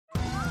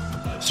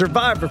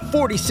Survivor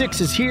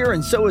 46 is here,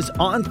 and so is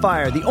On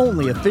Fire, the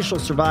only official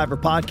Survivor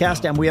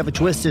podcast, and we have a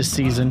twist this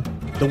season.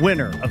 The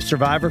winner of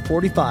Survivor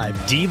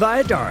 45, Dee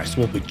Valladares,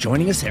 will be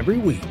joining us every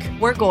week.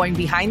 We're going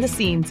behind the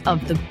scenes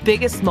of the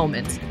biggest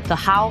moments, the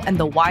how and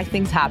the why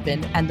things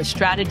happen, and the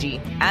strategy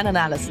and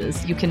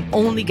analysis you can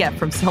only get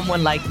from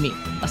someone like me,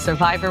 a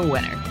Survivor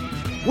winner.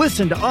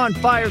 Listen to On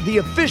Fire, the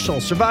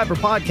official Survivor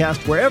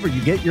podcast, wherever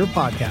you get your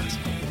podcast.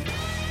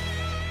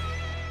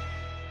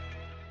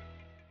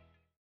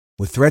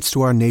 With threats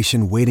to our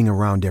nation waiting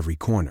around every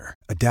corner,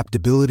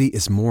 adaptability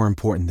is more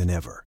important than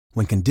ever.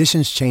 When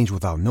conditions change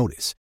without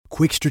notice,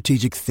 quick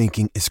strategic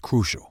thinking is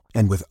crucial.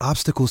 And with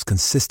obstacles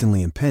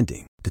consistently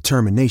impending,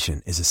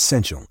 determination is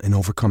essential in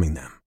overcoming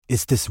them.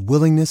 It's this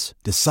willingness,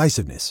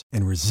 decisiveness,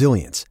 and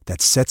resilience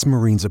that sets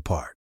Marines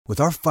apart. With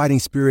our fighting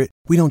spirit,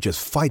 we don't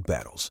just fight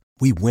battles,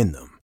 we win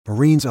them.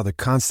 Marines are the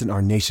constant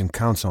our nation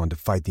counts on to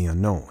fight the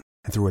unknown.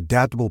 And through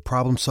adaptable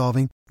problem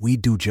solving, we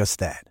do just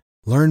that.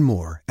 Learn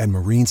more at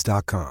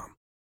marines.com.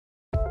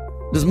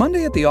 Does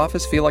Monday at the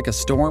office feel like a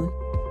storm?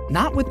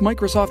 Not with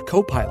Microsoft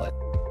Copilot.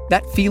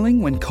 That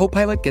feeling when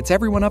Copilot gets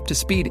everyone up to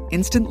speed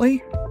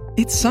instantly?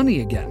 It's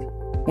sunny again.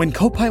 When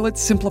Copilot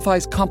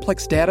simplifies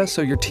complex data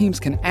so your teams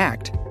can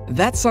act,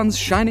 that sun's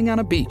shining on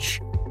a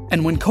beach.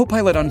 And when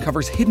Copilot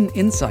uncovers hidden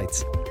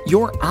insights,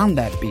 you're on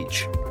that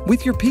beach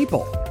with your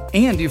people,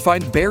 and you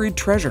find buried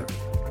treasure.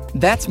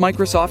 That's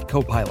Microsoft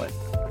Copilot.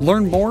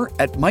 Learn more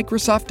at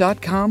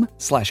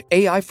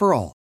Microsoft.com/AI for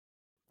all.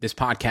 This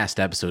podcast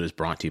episode is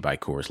brought to you by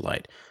Coors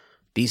Light.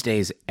 These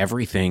days,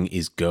 everything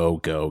is go,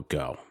 go,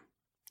 go.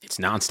 It's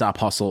nonstop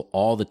hustle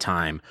all the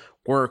time.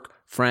 Work,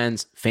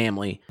 friends,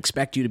 family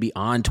expect you to be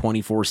on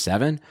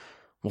 24/7.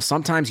 Well,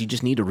 sometimes you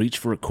just need to reach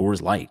for a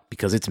Coors Light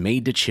because it's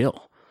made to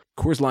chill.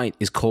 Coors Light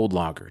is cold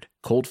lagered,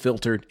 cold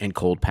filtered, and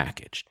cold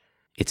packaged.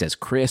 It's as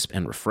crisp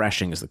and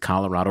refreshing as the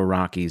Colorado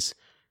Rockies.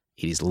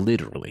 It is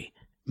literally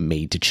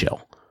made to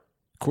chill.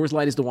 Coors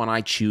Light is the one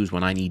I choose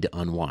when I need to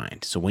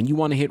unwind. So when you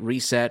want to hit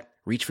reset,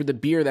 reach for the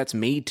beer that's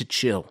made to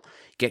chill.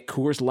 Get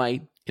Coors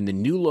Light in the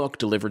new look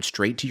delivered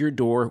straight to your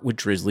door with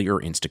Drizzly or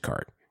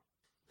Instacart.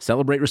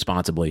 Celebrate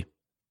responsibly.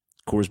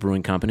 Coors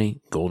Brewing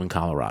Company, Golden,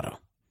 Colorado.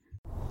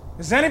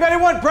 Does anybody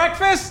want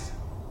breakfast?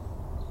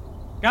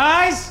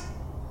 Guys,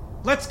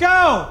 let's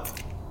go.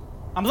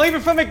 I'm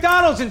leaving for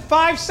McDonald's in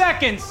 5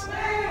 seconds.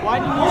 Why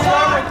did you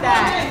start with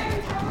that?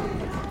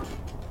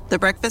 The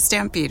Breakfast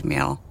Stampede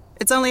Meal.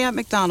 It's only at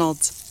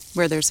McDonald's,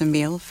 where there's a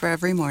meal for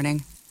every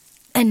morning.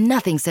 And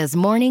nothing says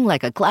morning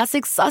like a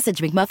classic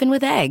sausage McMuffin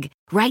with egg.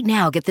 Right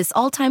now, get this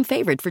all-time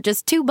favorite for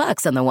just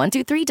 $2 on the $1,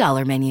 $2,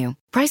 $3 menu.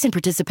 Price and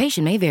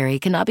participation may vary.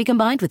 Cannot be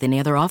combined with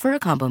any other offer or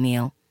combo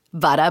meal.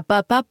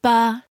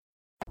 Ba-da-ba-ba-ba.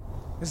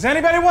 Does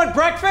anybody want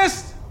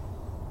breakfast?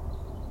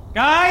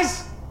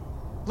 Guys,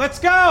 let's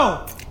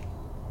go.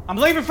 I'm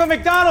leaving for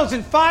McDonald's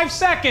in 5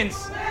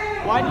 seconds.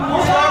 Why did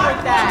you start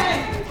with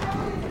that?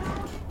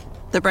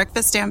 The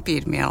Breakfast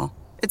Stampede Meal.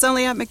 It's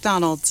only at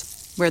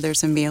McDonald's, where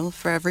there's a meal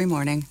for every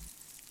morning.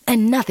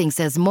 And nothing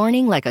says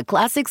morning like a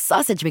classic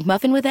sausage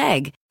McMuffin with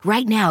egg.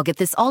 Right now, get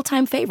this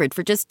all-time favorite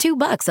for just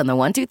 $2 on the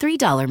 $1, $2,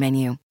 $3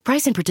 menu.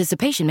 Price and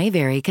participation may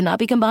vary. Cannot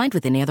be combined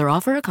with any other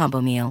offer or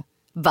combo meal.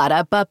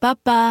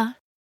 Ba-da-ba-ba-ba.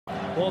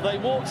 Well, they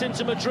walked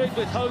into Madrid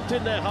with hope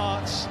in their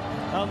hearts,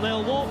 and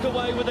they'll walk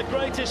away with the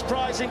greatest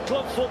prize in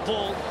club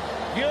football.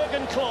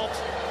 Jurgen Klopp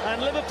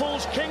and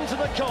Liverpool's king to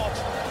the cop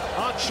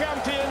are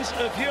champions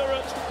of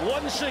Europe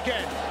once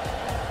again.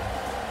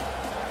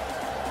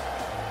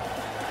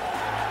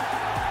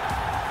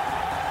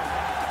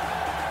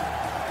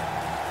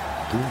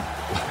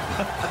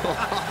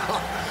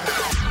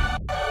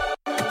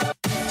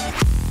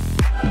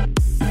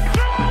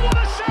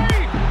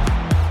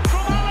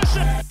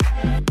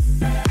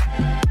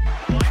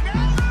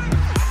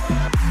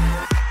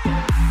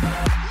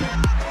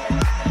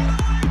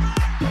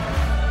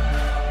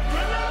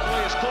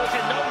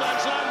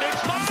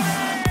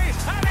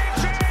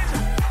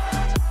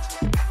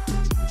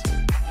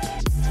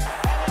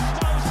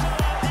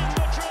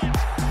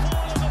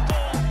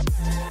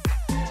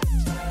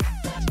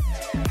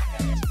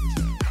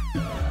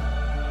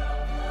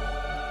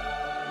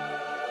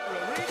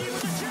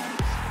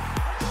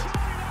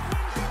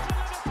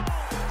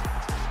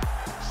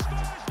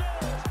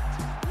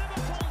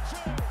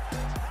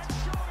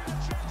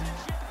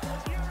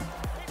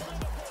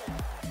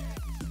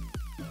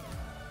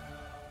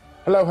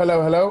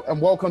 Hello,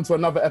 and welcome to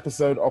another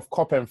episode of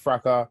Cop and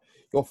Fracas,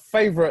 your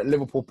favourite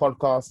Liverpool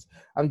podcast.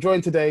 I'm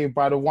joined today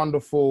by the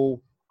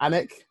wonderful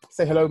Anik.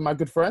 Say hello, my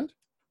good friend.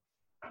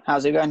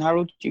 How's it going,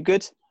 Harold? You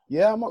good?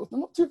 Yeah, I'm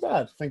not too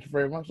bad. Thank you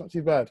very much. Not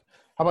too bad.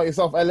 How about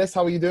yourself, Ellis?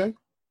 How are you doing?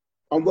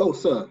 I'm well,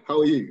 sir. How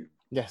are you?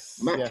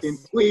 Yes. Matching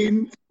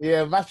twins.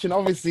 Yeah, matching,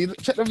 obviously.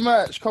 Check the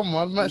merch. Come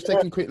on, merch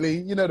taken quickly.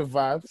 You know the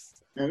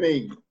vibes. I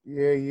mean.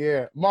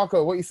 Yeah.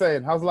 Marco, what you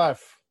saying? How's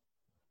life?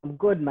 I'm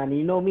good, man.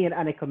 You know me and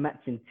Anik are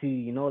matching too,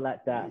 you know,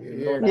 like that.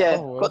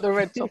 Got the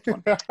red top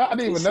on. I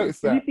didn't even notice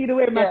that. You see the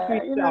way my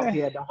tweets out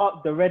here?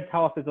 The red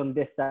half is on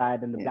this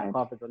side and the black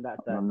half is on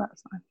that side.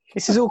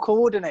 This is all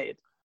coordinated.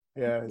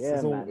 Yeah,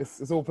 man.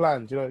 It's all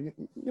planned. You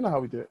know how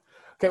we do it.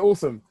 Okay,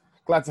 awesome.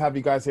 Glad to have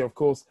you guys here, of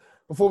course.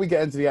 Before we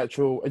get into the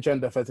actual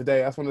agenda for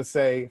today, I just want to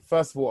say,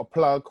 first of all, a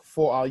plug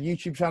for our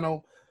YouTube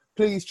channel.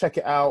 Please check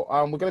it out.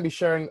 I'm going to be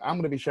sharing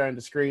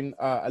the screen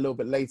a little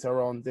bit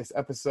later on this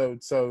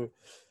episode. So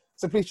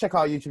please check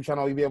out our YouTube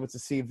channel. You'll be able to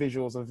see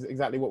visuals of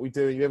exactly what we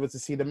do. You'll be able to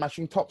see the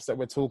matching tops that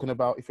we're talking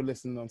about if you're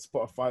listening on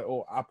Spotify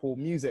or Apple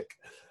Music.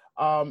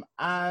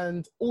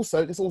 And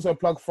also, it's also a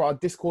plug for our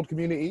Discord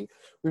community.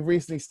 We've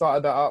recently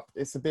started that up.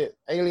 It's a bit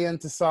alien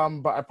to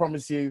some, but I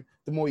promise you,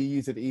 the more you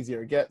use it, the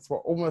easier it gets. We're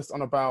almost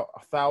on about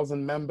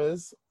 1,000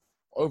 members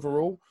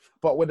overall,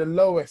 but we're the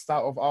lowest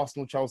out of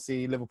Arsenal,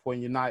 Chelsea, Liverpool,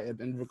 and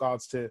United in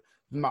regards to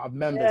the amount of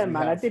members we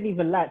have. I didn't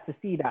even like to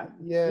see that.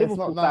 Yeah,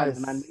 Liverpool it's not nice.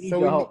 fans, man, we need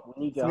your help.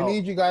 We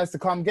need you guys to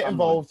come get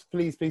involved.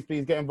 Please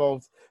get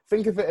involved.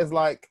 Think of it as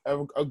like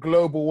a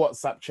global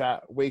WhatsApp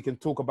chat where you can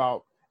talk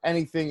about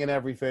anything and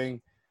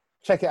everything.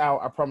 Check it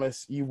out. I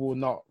promise you will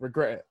not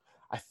regret it.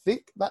 I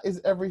think that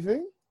is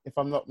everything, if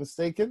I'm not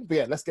mistaken. But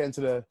yeah, let's get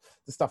into the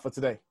stuff for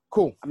today.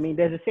 Cool. I mean,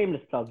 there's a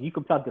shameless plug. You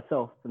can plug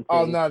yourself. And say,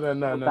 oh,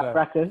 no.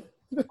 Fracas.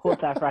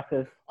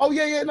 Fracas. Oh,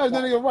 yeah. No,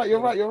 you're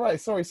right.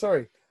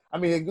 Sorry. I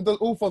mean, it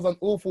all falls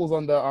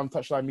under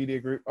Touchline Media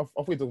Group. I thought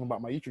you were talking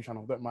about my YouTube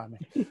channel. Don't mind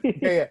me.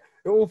 Yeah.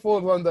 It all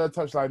falls under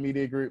Touchline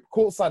Media Group.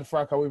 Courtside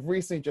Fracas. We've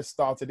recently just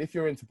started. If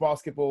you're into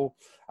basketball,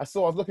 I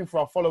was looking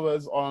for our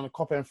followers on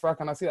Cop and Frack,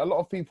 and I see a lot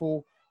of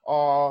people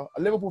are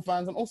Liverpool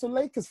fans and also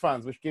Lakers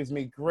fans, which gives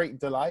me great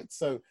delight.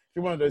 So if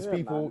you're one of those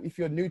people, man. If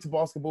you're new to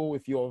basketball,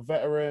 if you're a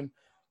veteran,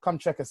 come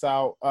check us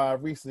out.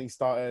 Recently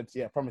started.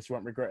 Yeah, promise you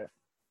won't regret it.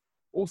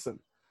 Awesome.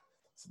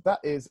 So that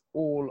is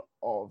all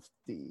of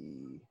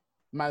the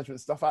management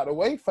stuff out of the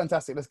way.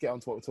 Fantastic. Let's get on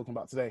to what we're talking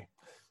about today.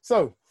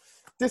 So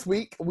this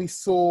week we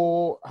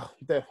saw,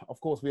 there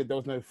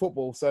was no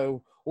football.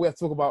 So all we have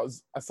to talk about,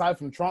 aside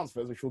from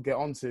transfers, which we'll get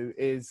onto,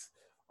 is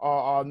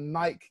our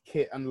Nike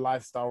kit and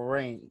lifestyle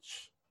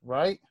range.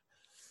 Right?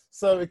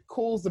 So it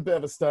caused a bit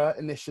of a stir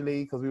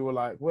initially because we were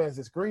like, where's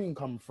this green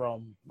come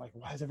from? Like,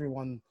 why is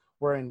everyone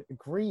wearing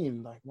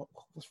green? Like,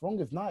 what's wrong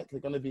with Nike?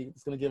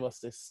 It's going to give us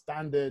this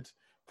standard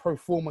pro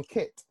forma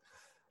kit.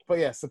 But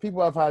yeah, so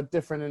people have had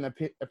different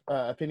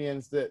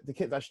opinions. The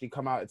kit's actually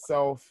come out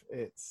itself.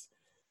 It's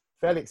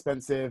fairly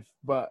expensive.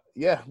 But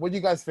yeah, what do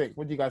you guys think?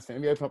 Let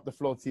me open up the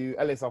floor to you.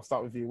 Ellis, I'll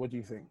start with you. What do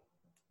you think?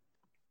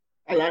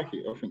 I like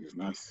it. I think it's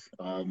nice.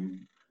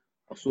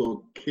 I saw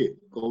a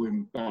kit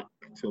going back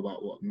to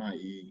about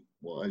early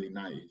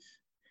 90s,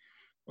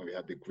 when we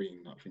had the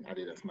green. I think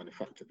Adidas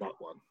manufactured that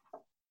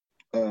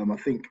one. I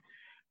think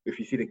if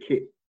you see the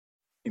kit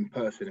in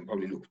person, it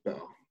probably looks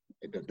better.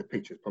 The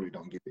pictures probably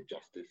don't give it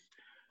justice.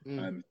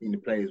 Seeing the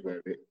players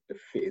wear it, the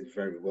fit is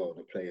very well.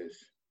 The players,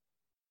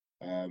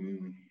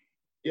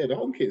 the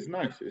home kit is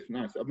nice. It's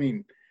nice. I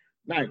mean,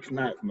 Nike's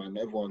Nike, man.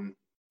 Everyone,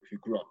 if you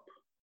grew up,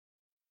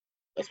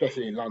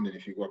 especially in London,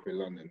 if you grew up in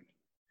London,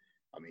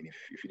 I mean, if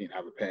you didn't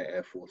have a pair of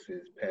Air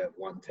Forces, pair of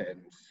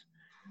 110s,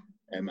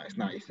 Air Max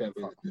 97s, Nike.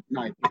 You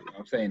know what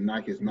I'm saying?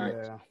 Nike is nice.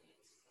 Yeah.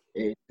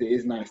 It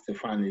is nice to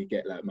finally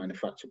get like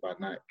manufactured by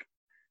Nike.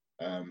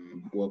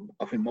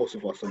 I think most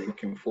of us are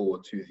looking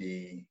forward to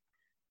the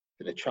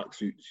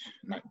tracksuits,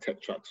 Nike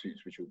Tech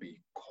tracksuits, which will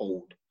be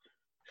cold.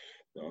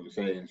 You know what I'm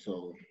saying?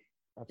 So,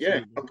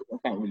 absolutely. Yeah,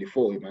 I can't really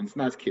fault it, man. It's a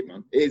nice kit,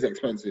 man. It is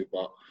expensive,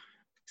 but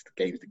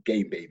it's the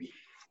game, baby.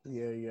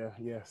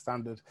 Yeah,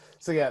 standard.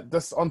 So yeah,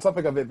 just on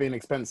topic of it being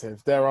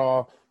expensive, there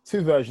are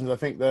two versions. I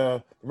think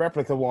the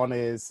replica one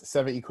is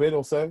 70 quid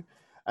or so.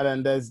 And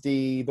then there's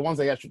the ones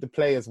that actually the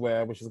players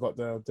wear, which has got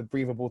the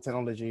breathable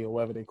technology or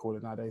whatever they call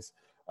it nowadays.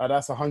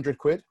 That's 100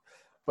 quid.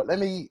 But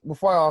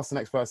before I ask the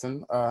next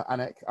person,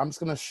 Anik, I'm just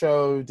going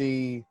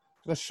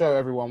to show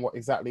everyone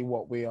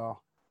what we are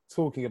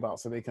talking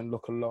about so they can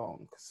look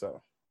along.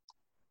 So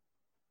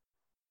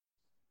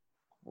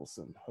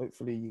awesome.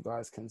 Hopefully you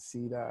guys can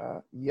see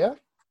that. Yeah?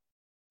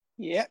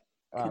 Yeah.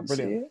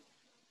 Brilliant.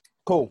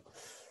 Cool.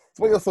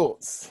 So what are your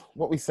thoughts?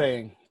 What are we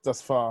saying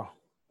thus far?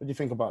 What do you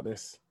think about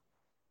this?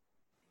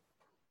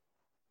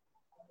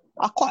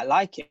 I quite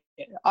like it.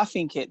 I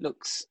think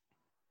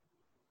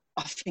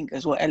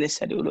as what Ellis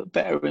said, it will look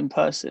better in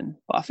person.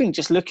 But I think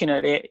just looking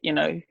at it,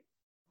 the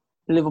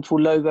Liverpool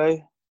logo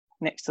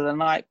next to the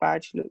Nike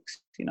badge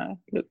looks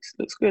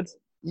good.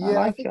 Yeah, I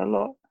like it a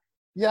lot.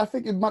 Yeah, I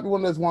think it might be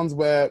one of those ones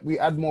where we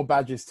add more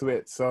badges to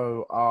it.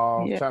 So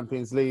our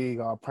Champions League,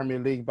 our Premier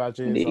League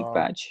badges,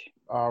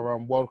 our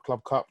World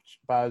Club Cup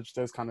badge,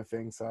 those kind of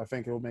things. So I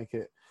think it will make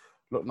it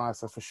look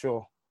nicer for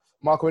sure.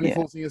 Marco, any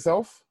thoughts on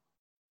yourself?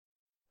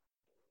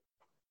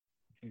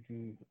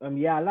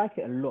 Yeah, I like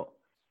it a lot.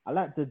 I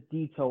like the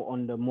detail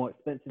on the more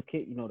expensive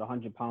kit, the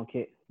 £100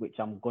 kit, which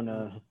I'm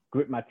gonna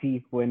grit my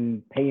teeth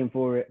when paying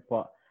for it.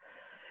 But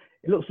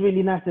it looks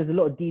really nice. There's a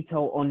lot of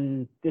detail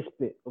on this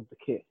bit of the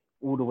kit,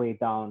 all the way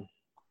down,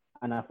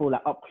 and I feel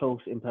like up close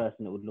in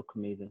person it would look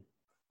amazing.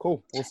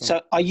 Cool, awesome.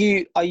 So are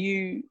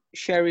you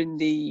sharing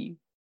the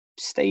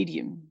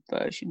stadium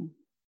version?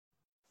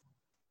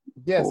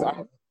 Yes.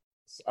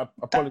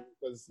 apologies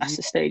because that's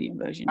the stadium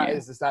version. That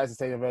is the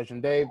stadium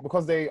version.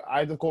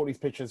 I just got these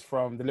pictures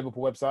from the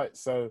Liverpool website,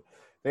 so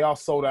they are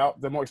sold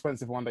out. The more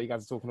expensive one that you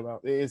guys are talking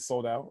about, it is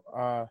sold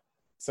out.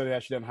 So they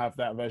actually don't have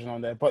that version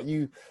on there. But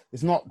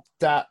it's not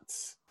that.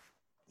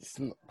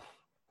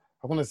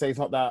 I want to say it's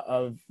not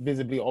that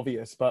visibly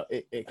obvious, but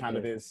it kind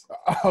of is.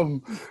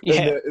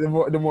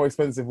 The more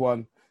expensive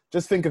one.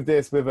 Just think of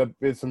this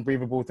with some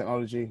breathable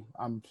technology.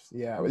 I'm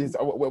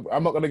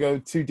not going to go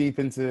too deep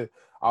into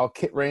our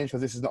kit range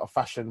because this is not a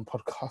fashion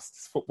podcast.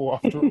 It's football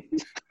after all.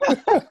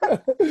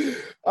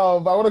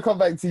 But I want to come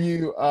back to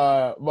you,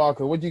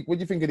 Marco. What do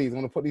you think of these? I'm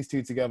going to put these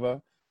two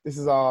together. This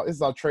is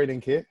our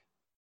training kit.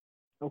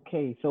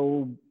 Okay,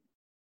 so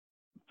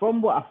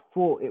from what I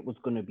thought it was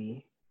going to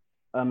be,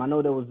 I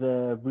know there was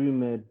a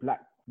rumored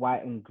black,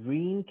 white, and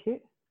green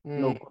kit.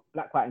 No,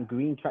 black, white, and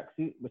green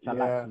tracksuit, which I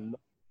like a lot.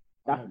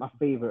 That's my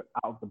favorite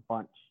out of the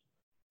bunch.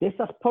 This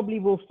I probably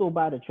will still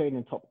buy the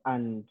training top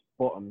and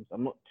bottoms.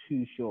 I'm not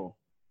too sure.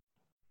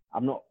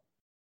 I'm not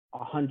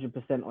 100%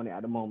 on it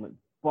at the moment,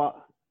 but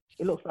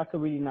it looks like a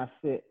really nice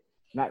fit.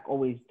 Nike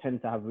always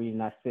tend to have really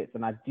nice fits,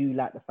 and I do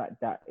like the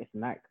fact that it's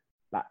Nike.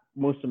 Like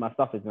most of my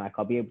stuff is Nike.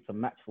 I'll be able to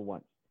match for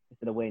once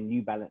instead of wearing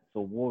New Balance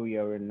or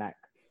Warrior and Nike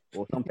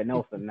or something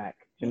else in Nike.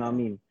 Do you know what I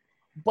mean?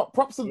 But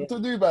props to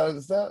New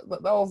Balance.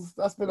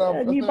 That's been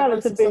a New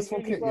Balance very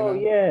successful kit. Well,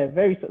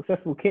 very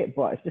successful kit.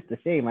 But it's just a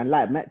shame. I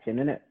like matching,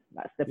 innit?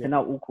 Like stepping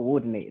out all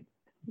coordinated.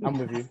 I'm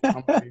with you.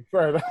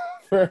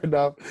 Fair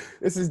enough.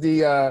 This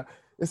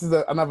is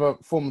another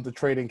form of the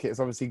trading kit. It's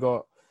obviously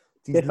got.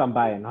 This I'm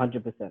buying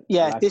 100%.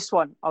 Yeah, this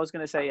one. I was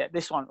gonna say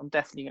this one. I'm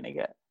definitely gonna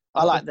get.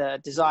 I like the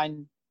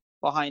design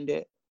behind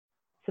it.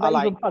 Should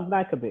I even plug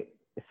Nike a bit?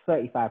 It's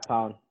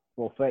 £35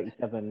 or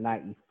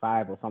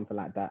 $37.95 or something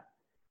like that.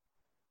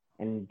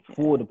 And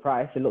for the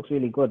price, it looks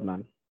really good,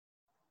 man.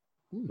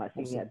 Might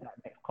see me at that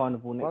next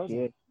carnival next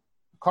year.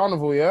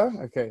 Carnival, yeah?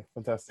 Okay,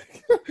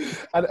 fantastic.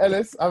 And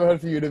Ellis, I haven't heard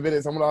from you in a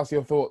minute, so I'm going to ask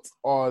your thoughts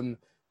on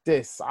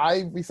this.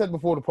 We said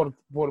before the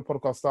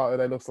podcast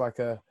started, it looks like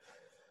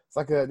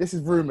this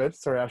is rumoured,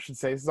 sorry, I should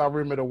say. This is our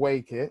rumoured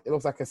away kit. It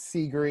looks like a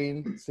sea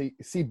green,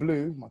 sea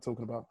blue, what am I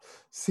talking about?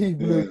 Sea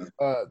blue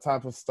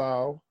type of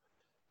style.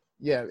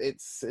 Yeah, it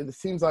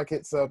seems like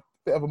it's a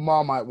bit of a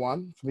Marmite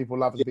one. Some people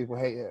love it, some people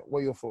hate it. What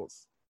are your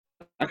thoughts?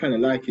 I kind of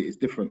like it. It's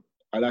different.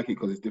 I like it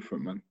because it's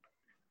different,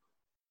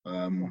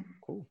 man.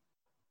 Cool.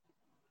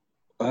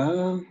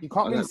 You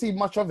can't really see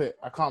much of it.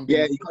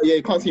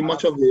 You can't see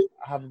much of it.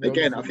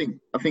 Again, I think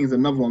it's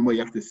another one where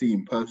you have to see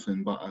in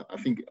person. But I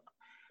think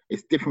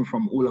it's different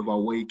from all of our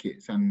away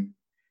kits, and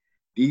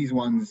these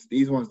ones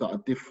that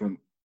are different,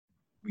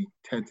 we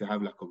tend to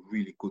have like a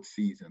really good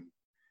season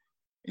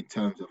in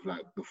terms of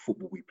like the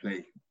football we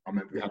play. I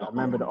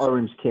remember the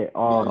orange kit. The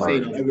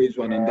orange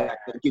one, and that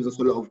gives us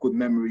a lot of good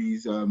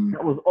memories. That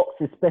was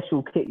Ox's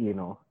special kit, you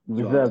know,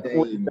 reserved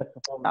all the best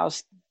performance. That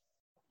was.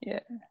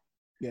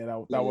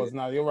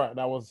 No, you're right.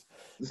 That was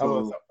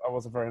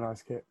a very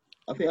nice kit.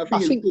 I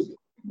think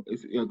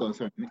it's go on,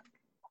 sorry.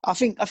 I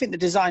think the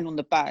design on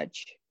the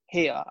badge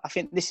here. I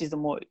think this is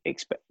the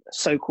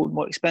so-called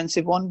more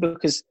expensive one,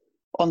 because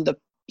on the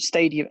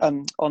stadium,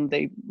 on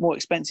the more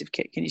expensive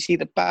kit, can you see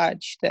the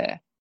badge there?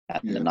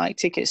 And the Nike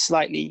ticket is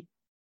slightly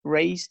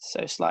raised,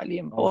 so slightly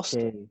embossed.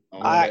 Okay.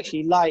 I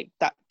actually like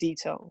that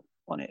detail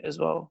on it as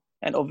well,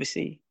 and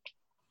obviously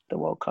the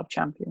World Club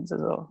champions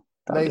as well.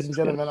 Ladies and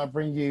gentlemen, I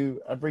bring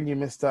you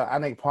Mr.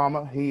 Anik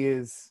Palmer. He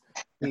is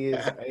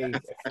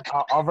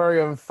our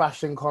very own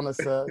fashion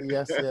connoisseur.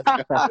 Yes.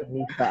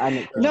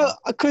 No,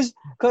 because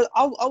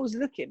I was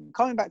looking,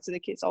 coming back to the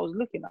kits, I was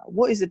looking at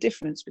what is the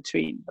difference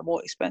between the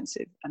more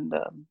expensive and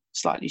the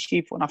slightly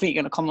cheaper one. I think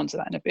you're going to come on to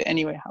that in a bit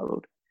anyway,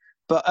 Harold.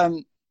 But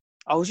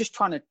I was just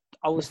trying to.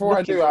 Before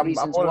I do, I'm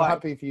more than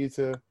happy for you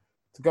to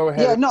go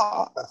ahead. Yeah,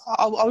 no,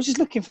 I was just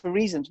looking for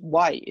reasons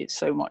why it's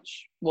so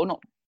much. Well,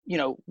 not. You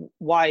know,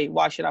 why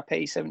should I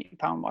pay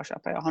 £70? Why should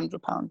I pay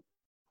 £100?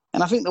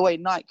 And I think the way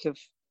Nike have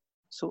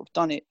sort of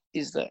done it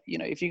is that, you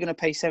know, if you're going to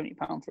pay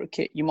 £70 for a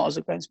kit, you might as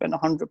well go and spend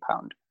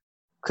 £100.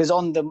 Because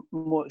on the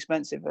more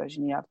expensive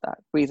version, you have that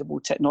breathable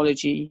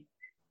technology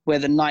where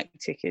the Nike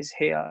tick is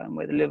here and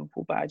where the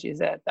Liverpool badge is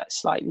there,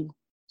 that's slightly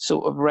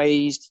sort of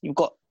raised. You've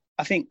got,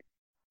 I think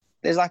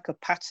there's like a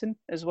pattern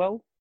as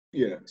well.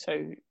 Yeah.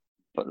 So,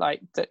 but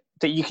like that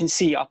you can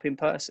see up in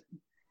person.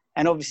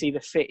 And obviously the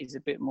fit is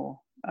a bit more,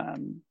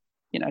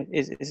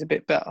 is a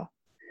bit better.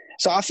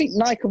 So I think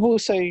Nike have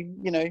also,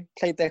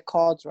 played their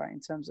cards right in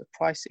terms of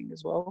pricing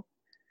as well.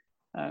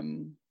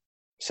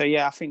 So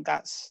yeah, I think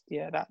that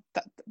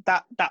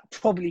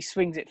probably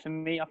swings it for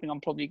me. I think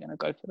I'm probably going to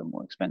go for the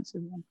more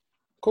expensive one.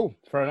 Cool,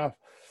 fair enough.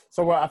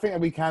 So what I think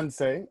that we can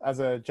say as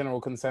a general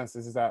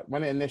consensus is that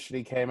when it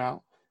initially came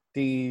out,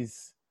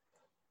 this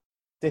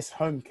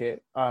home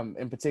kit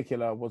in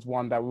particular was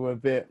one that we were a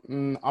bit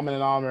and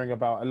ahhing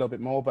about a little bit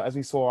more. But as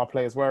we saw our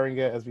players wearing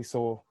it, as we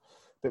saw a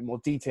bit more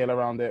detail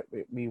around it,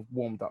 we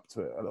warmed up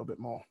to it a little bit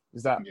more.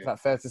 Is that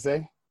fair to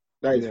say?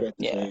 That is fair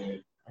to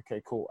say.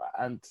 Okay, cool.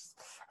 And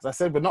as I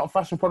said, we're not a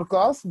fashion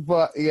podcast,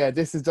 but yeah,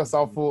 this is just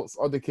our thoughts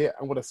on the kit.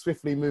 I'm going to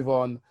swiftly move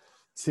on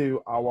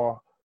to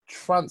our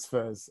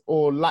transfers,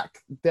 or lack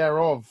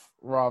thereof,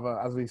 rather,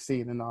 as we've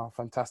seen in our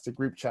fantastic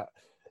group chat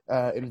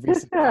in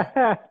recent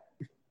times.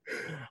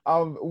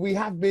 We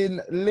have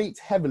been linked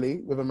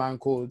heavily with a man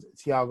called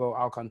Thiago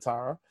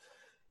Alcantara.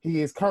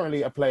 He is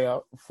currently a player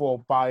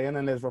for Bayern,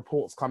 and there's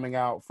reports coming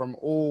out from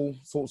all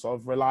sorts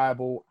of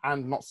reliable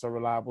and not so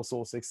reliable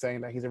sources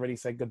saying that he's already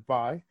said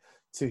goodbye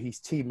to his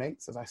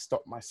teammates, as I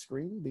stop my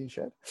screen being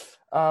shared.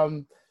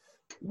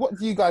 What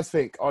do you guys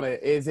think on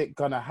it? Is it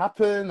going to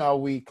happen? Are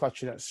we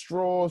clutching at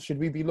straws? Should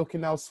we be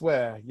looking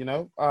elsewhere? You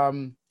know?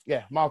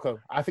 Yeah, Marco,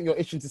 I think you're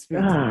itching to speak.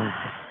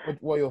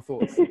 What are your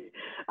thoughts?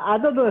 I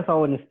don't know if I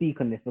want to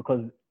speak on this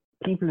because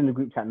people in the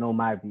group chat know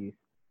my views.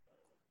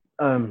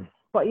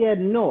 But yeah,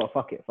 no,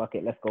 fuck it,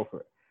 let's go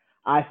for it.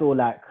 I feel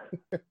like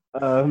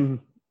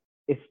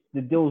if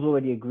the deal's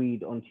already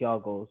agreed on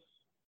Thiago's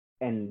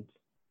end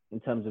in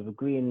terms of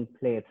agreeing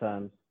player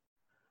terms,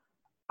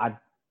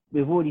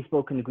 we've already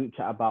spoken in the group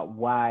chat about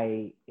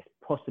why it's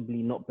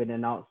possibly not been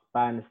announced.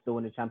 Bayern is still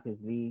in the Champions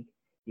League.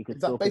 Is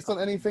that based on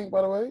anything,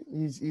 by the way?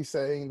 You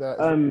saying that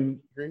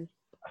agreed?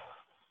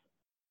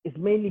 It's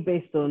mainly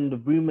based on the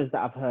rumours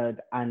that I've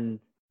heard and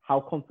how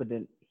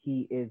confident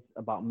he is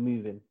about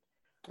moving.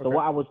 So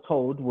what I was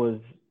told was,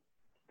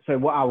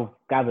 what I've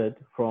gathered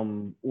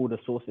from all the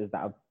sources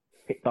that I've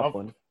picked up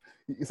on.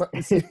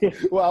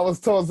 Well, I was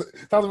told,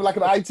 sounds like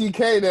an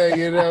ITK there,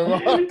 you know.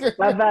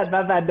 Not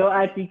bad. No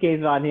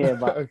ITKs around here,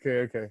 but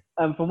okay.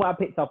 From what I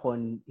picked up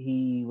on,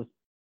 he was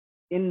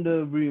in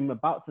the room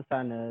about to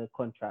sign a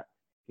contract.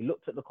 He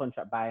looked at the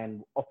contract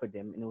Bayern offered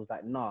him, and it was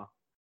like, nah.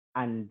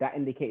 And that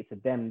indicates to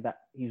them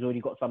that he's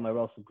already got somewhere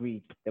else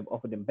agreed. They've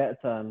offered him better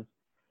terms,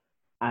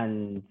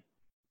 and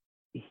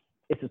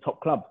it's a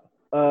top club.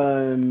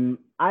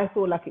 I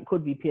feel like it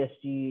could be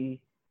PSG.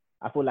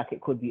 I feel like it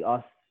could be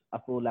us. I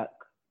feel like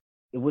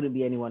it wouldn't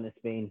be anyone in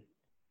Spain.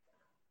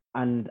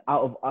 And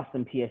out of us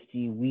and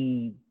PSG,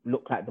 we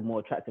look like the more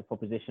attractive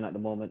proposition at the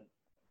moment.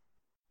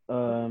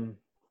 So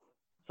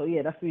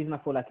yeah, that's the reason I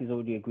feel like he's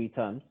already agreed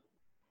terms.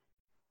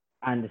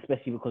 And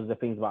especially because of the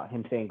things about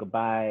him saying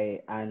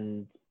goodbye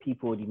and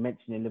people already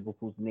mentioning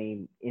Liverpool's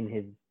name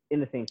in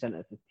the same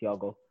sentence as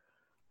Thiago.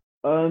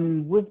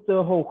 With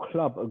the whole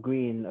club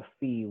agreeing a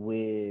fee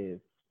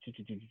with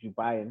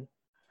Bayern,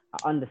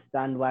 I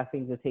understand why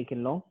things are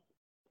taking long.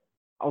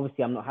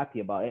 Obviously, I'm not happy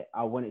about it.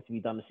 I want it to be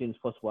done as soon as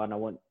possible, and I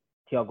want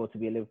Thiago to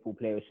be a Liverpool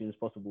player as soon as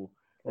possible.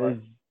 Right. As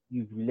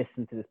you've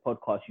listened to this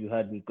podcast, you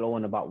heard me glow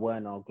on about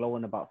Werner, glow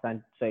on about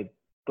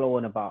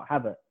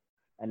Havertz,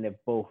 and they've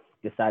both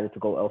decided to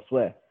go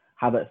elsewhere.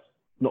 Havertz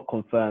not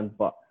confirmed,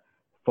 but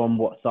from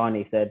what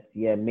Sane said,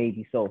 yeah,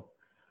 maybe so.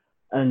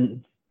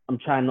 And I'm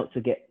trying not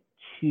to get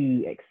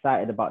too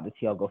excited about the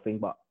Thiago thing,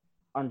 but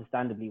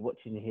understandably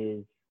watching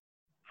his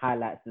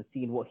highlights and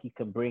seeing what he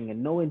can bring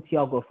and knowing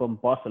Thiago from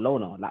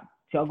Barcelona, like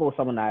Thiago was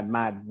someone I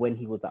admired when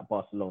he was at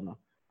Barcelona,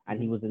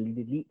 and he was an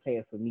elite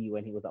player for me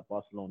when he was at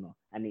Barcelona,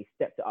 and he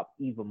stepped it up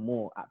even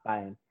more at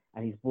Bayern,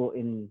 and he's brought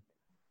in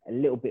a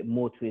little bit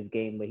more to his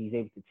game where he's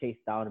able to chase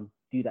down and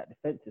do that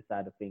defensive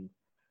side of things.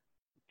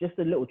 Just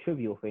a little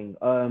trivial thing.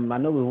 I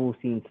know we've all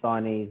seen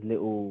Sane's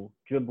little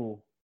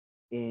dribble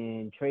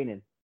in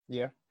training.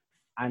 Yeah.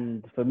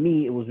 And for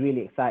me, it was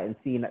really exciting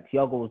seeing that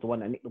Thiago was the one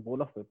that nicked the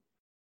ball off him.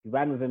 He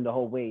ran with him the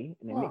whole way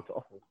and then nicked it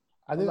off him.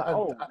 I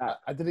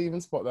didn't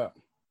even spot that.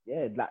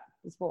 Yeah, like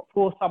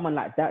for someone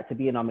like that to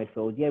be in our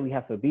midfield, yeah, we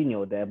have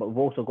Fabinho there, but we've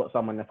also got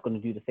someone that's going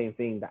to do the same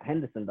thing that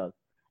Henderson does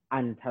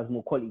and has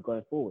more quality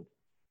going forward.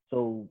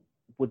 So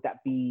would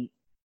that be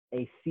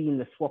a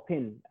seamless swap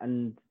in?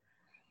 And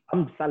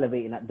I'm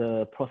salivating at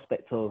the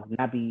prospect of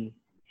Naby,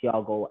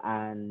 Thiago,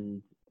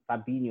 and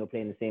Fabinho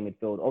playing the same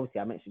midfield. Obviously,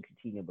 I mentioned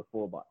Coutinho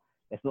before, but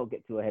let's not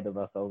get too ahead of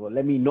ourselves. Or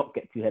let me not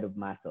get too ahead of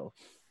myself.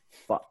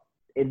 But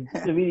it's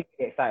a really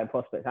exciting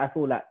prospect. I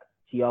feel like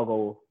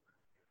Thiago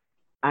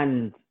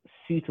and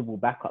suitable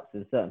backups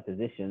in certain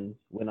positions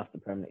win us the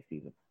Premier League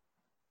season.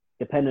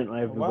 Dependent on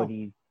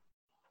everybody's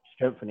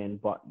strengthening,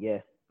 but yeah,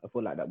 I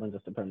feel like that wins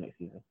us the Premier League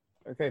season.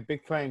 Okay,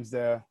 big claims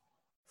there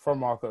from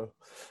Marco.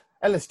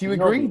 Ellis, do you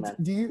agree?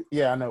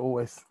 Yeah, I know,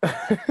 always.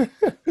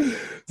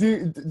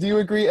 do you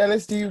agree,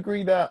 Ellis? Do you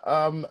agree that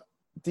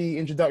the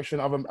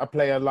introduction of a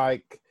player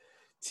like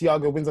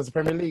Thiago wins us the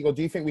Premier League, or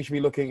do you think we should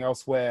be looking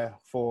elsewhere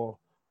for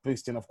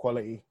boosting of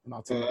quality in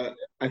our team?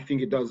 I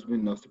think it does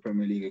win us the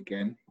Premier League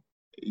again.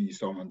 He's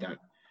someone that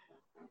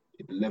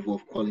the level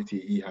of quality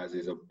he has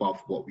is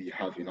above what we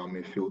have in our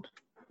midfield.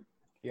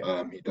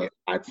 Yeah. He does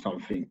add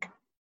something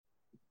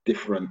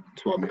different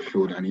to our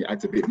midfield, and he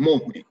adds a bit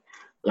more.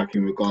 Like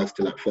in regards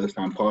to like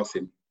first-time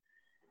passing,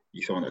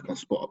 he's someone that can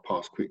spot a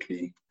pass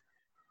quickly.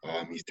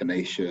 He's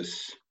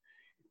tenacious.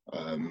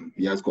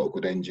 He has got a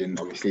good engine.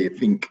 Obviously, I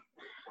think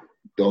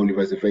the only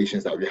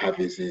reservations that we have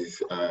is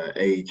his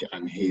age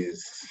and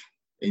his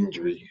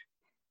injury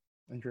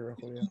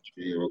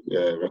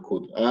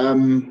record.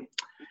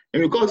 In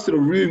regards to the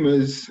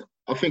rumours,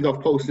 I think I've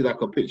posted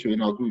like a picture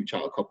in our group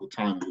chat a couple of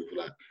times with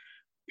like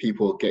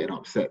people getting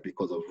upset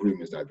because of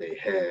rumours that they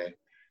hear.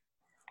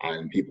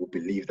 and people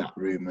believe that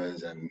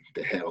rumours and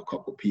they hear a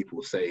couple of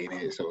people saying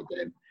it. So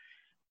then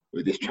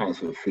with this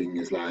transfer thing,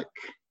 is like,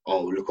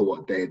 oh, look at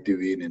what they're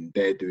doing and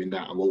they're doing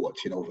that and we're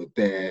watching over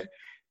there,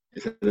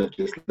 instead of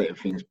just letting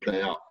things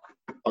play out.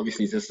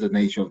 Obviously, it's just the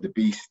nature of the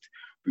beast.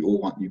 We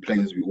all want new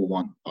players. We all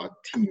want our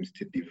teams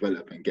to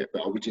develop and get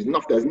better, which is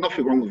there's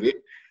nothing wrong with it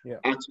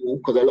at all,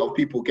 because a lot of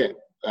people get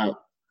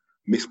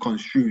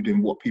misconstrued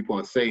in what people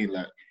are saying.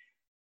 Like,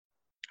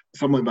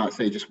 someone might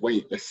say, just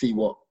wait, let's see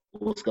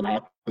what's going to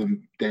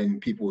happen. Then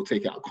people will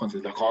take it out of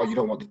context, like, oh, you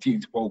don't want the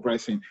team to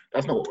progress. And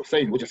that's not what we're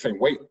saying. We're just saying,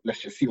 wait,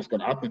 let's just see what's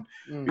going to happen.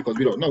 Because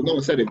we don't know. No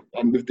one said it.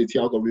 And with the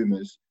Thiago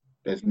rumours,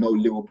 there's no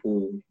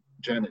Liverpool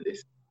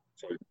journalist.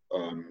 So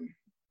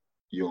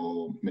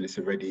your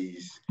Melissa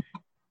Reddy's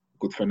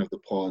good friend of the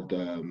pod,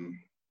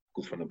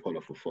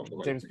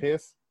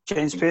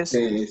 James Pearce.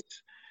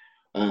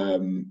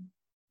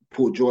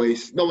 Paul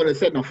Joyce. No one has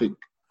said nothing.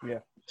 Yeah.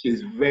 Which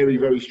is very,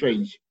 very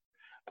strange.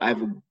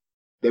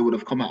 They would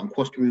have come out and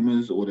quashed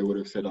rumours, or they would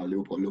have said,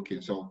 Liverpool are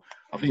looking. So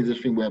I think it's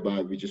a thing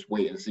whereby we just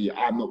wait and see.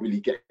 I'm not really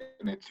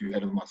getting it too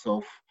ahead of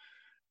myself,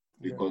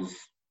 because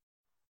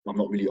I'm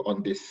not really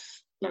on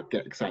this, like,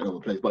 get excited over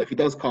players. But if he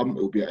does come, it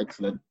will be an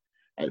excellent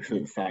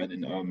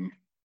signing.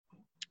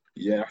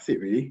 That's it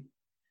really.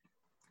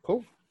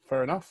 Cool.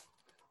 Fair enough.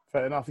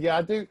 Yeah,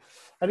 I do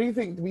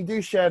think we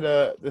do share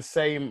the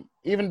same,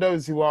 even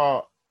those who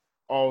are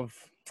of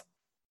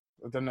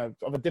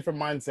a different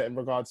mindset in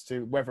regards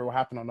to whether it will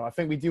happen or not. I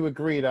think we do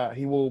agree that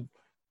he will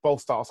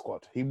bolster our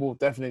squad. He will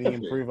definitely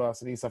improve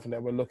us, and he's something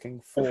that we're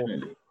looking for.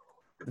 Definitely.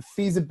 The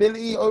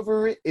feasibility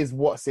over it is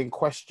what's in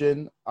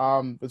question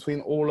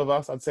between all of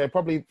us. I'd say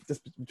probably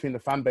just between the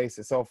fan base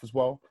itself as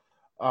well.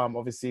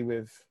 Obviously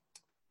with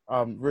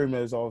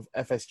rumours of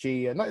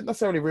FSG, and not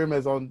necessarily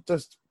rumours on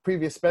just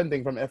previous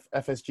spending from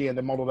FSG and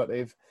the model that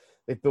they've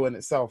built in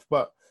itself.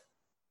 But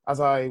as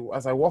I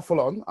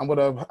waffle on, I'm going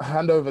to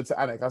hand over to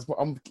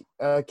Anik.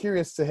 I'm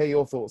curious to hear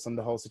your thoughts on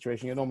the whole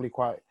situation. You're normally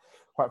quite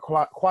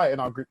quiet in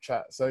our group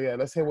chat. So yeah,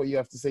 let's hear what you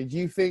have to say. Do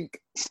you think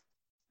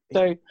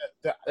the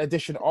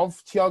addition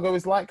of Thiago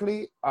is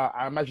likely?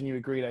 I imagine you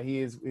agree that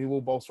he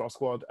will bolster our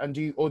squad. And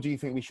do you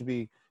think we should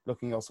be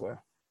looking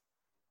elsewhere?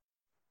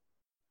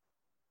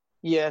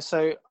 Yeah,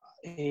 so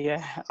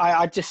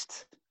I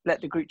just let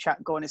the group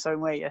chat go on its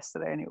own way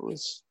yesterday, and it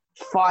was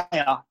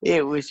fire.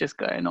 It was just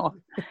going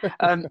on.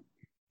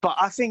 But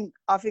I think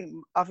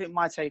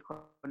my take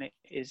on it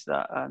is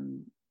that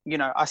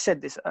I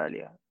said this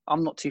earlier.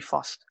 I'm not too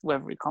fussed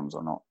whether he comes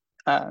or not.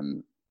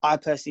 I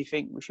personally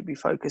think we should be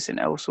focusing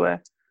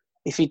elsewhere.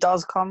 If he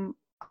does come,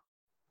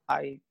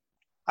 I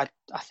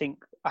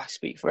think I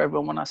speak for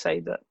everyone when I say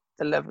that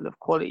the level of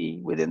quality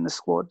within the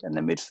squad and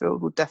the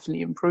midfield will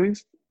definitely improve.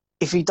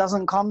 If he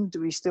doesn't come, do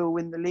we still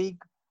win the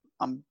league?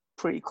 I'm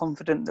pretty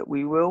confident that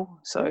we will.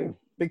 So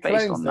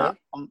based on that,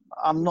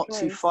 I'm not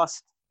too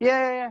fussed.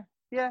 Yeah.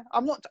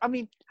 I'm not. I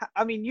mean,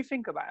 you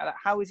think about it. Like,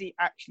 how is he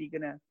actually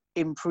going to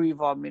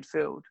improve our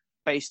midfield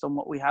based on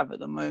what we have at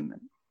the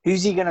moment?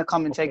 Who's he going to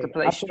come and take a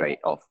place straight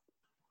off?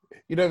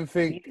 You don't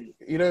think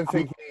he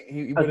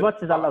as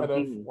much as I love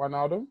Gini,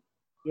 Wijnaldum?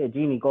 Yeah,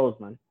 Gini goals,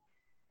 man.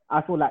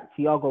 I feel like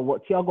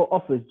what Thiago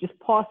offers, just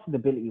passing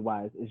ability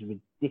wise, is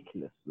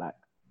ridiculous. Like,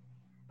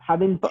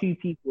 having two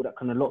people that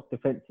can unlock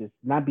defenses,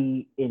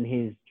 Naby in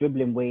his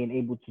dribbling way and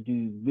able to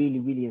do really,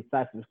 really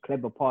incisive,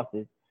 clever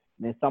passes,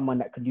 and then someone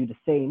that can do the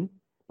same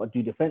but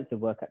do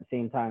defensive work at the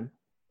same time.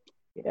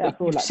 Yeah, I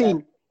feel like that's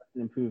an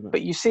improvement.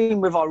 But you've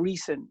seen with our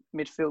recent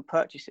midfield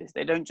purchases,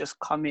 they don't just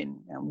come in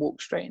and walk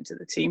straight into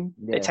the team.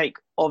 Yeah. They take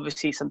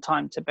obviously some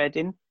time to bed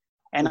in,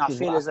 and I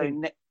feel as though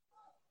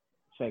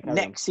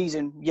next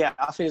season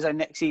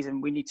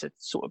we need to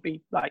sort of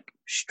be like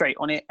straight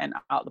on it and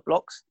out the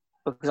blocks.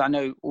 Because I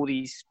know all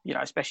these,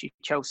 especially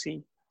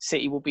Chelsea,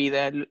 City will be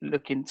there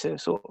looking to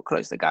sort of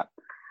close the gap.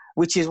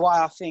 Which is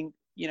why I think,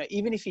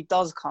 even if he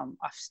does come,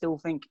 I still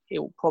think it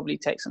will probably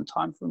take some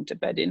time for him to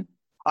bed in.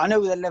 I know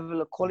with the level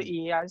of quality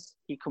he has,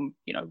 he can,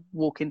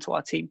 walk into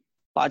our team.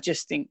 But I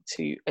just think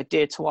to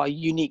adhere to our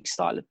unique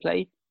style of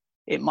play,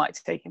 it might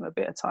take him a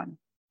bit of time.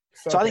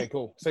 So I think,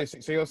 cool. So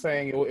you're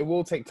saying it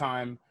will take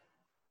time,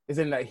 as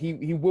in that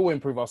he will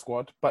improve our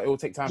squad, but it will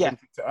take time for him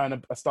to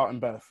earn a starting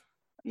berth.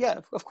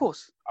 Yeah, of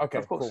course. Okay,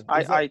 of course. Cool.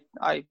 I think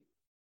that,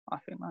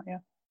 yeah.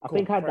 I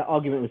think I had that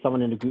argument with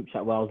someone in the group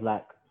chat where I was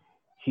like,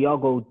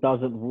 Thiago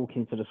doesn't walk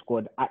into the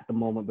squad at the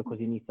moment because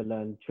he needs to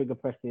learn trigger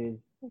presses,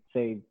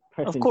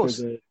 pressing triggers.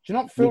 Do you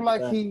not feel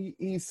like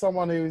he's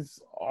someone who's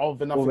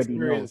of enough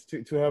experience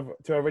to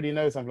already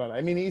know something like that?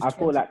 I mean, I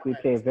feel like we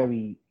play a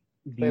very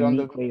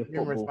unique way of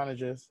football.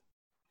 Managers.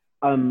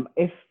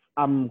 If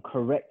I'm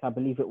correct, I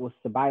believe it was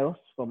Ceballos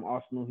from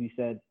Arsenal who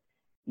said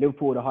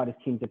Liverpool are the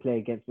hardest team to play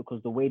against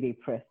because the way they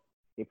press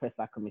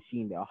like a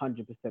machine. They're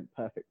 100%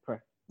 perfect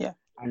press. Yeah.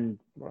 And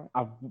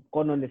I've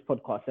gone on this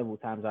podcast several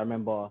times. I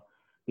remember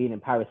being in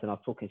Paris and I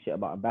was talking shit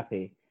about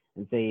Mbappe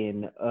and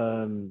saying,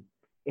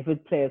 if a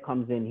player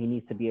comes in, he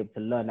needs to be able to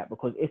learn that,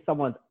 because if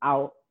someone's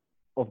out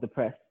of the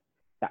press,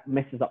 that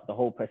messes up the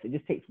whole press. It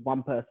just takes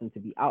one person to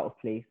be out of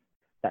place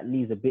that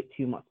leaves a bit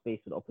too much space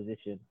for the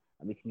opposition.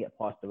 and we can get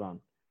passed around.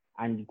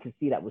 And you can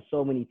see that with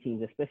so many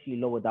teams, especially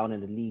lower down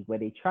in the league, where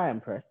they try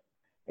and press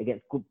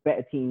against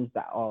better teams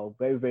that are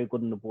very, very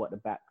good on the ball at the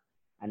back,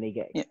 and they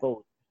get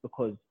exposed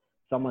because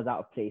someone's out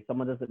of place,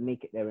 someone doesn't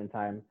make it there in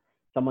time,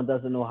 someone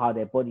doesn't know how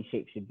their body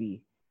shape should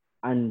be.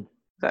 And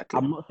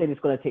I'm not saying it's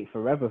going to take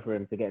forever for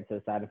him to get into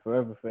the side and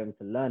forever for him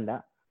to learn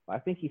that, but I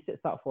think he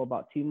sits out for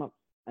about 2 months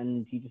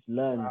and he just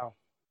learns. Wow.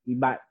 He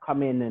might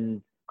come in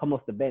and come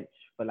off the bench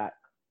for like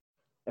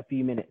a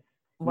few minutes.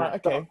 Right,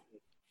 okay.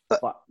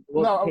 But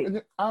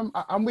no,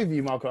 I'm with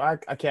you, Marco. I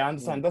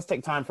understand. It does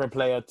take time for a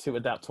player to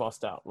adapt to our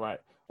style, right?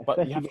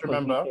 But you have to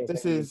remember,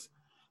 this is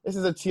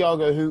a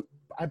Thiago who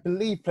I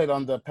believe played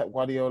under Pep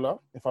Guardiola,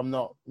 if I'm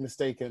not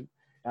mistaken.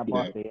 At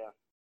Barca,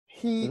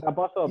 Was that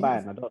Barca or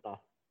Bayern? I don't know.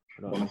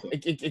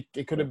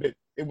 It could have been.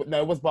 It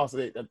was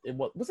Barca.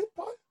 Was it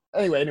Barca?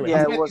 Anyway.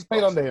 Yeah, he's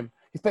played under him.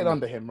 He's played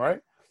under him, right?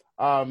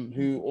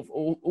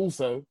 Who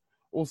also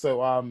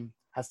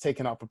has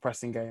taken up a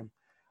pressing game.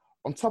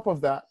 On top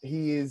of that,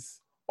 he is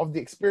of the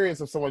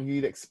experience of someone who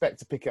you'd expect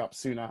to pick it up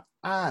sooner,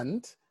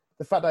 and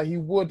the fact that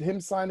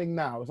him signing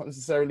now is not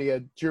necessarily a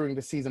during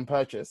the season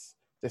purchase.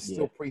 There's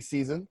still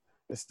pre-season.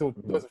 There's still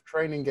loads of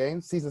training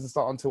games. Seasons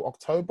start until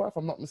October, if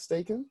I'm not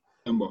mistaken.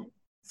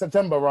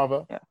 September,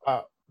 rather.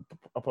 Yeah.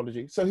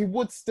 Apology. So he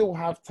would still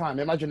have time.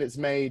 Imagine it's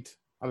made,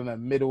 I don't know,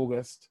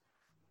 mid-August.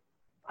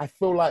 I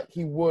feel like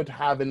he would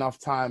have enough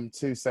time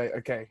to say,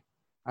 okay,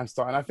 I'm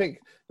starting. I think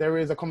there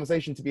is a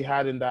conversation to be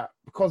had in that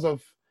because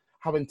of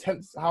how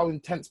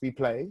intense we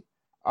play,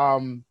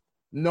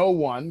 no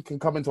one can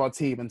come into our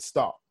team and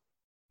start.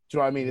 Do you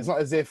know what I mean? It's not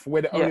as if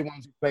we're the only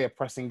ones who play a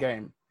pressing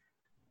game,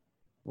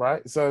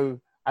 right? So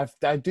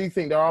I do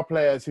think there are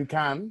players who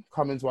can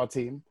come into our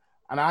team,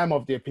 and I'm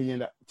of the opinion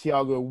that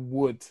Thiago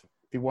would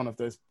be one of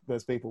those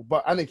people.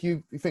 But Anik,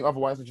 you think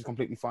otherwise, which is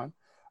completely fine.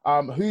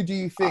 Who do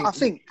you think I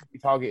think be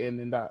targeting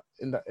in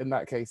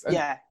that case?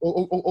 And,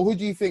 or who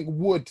do you think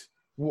would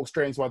walk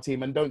straight into our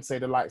team, and don't say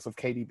the likes of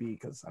KDB,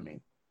 because I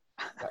mean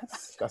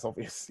that's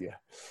obvious. Yeah.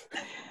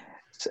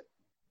 So,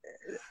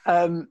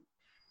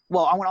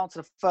 well, I want to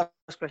answer the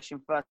first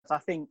question first. I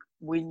think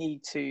we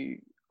need to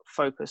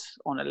focus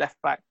on a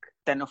left back,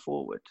 then a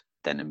forward,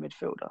 then a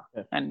midfielder,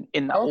 and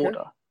in that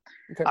order.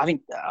 Okay.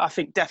 I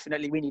think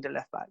definitely we need a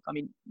left back. I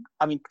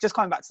mean, just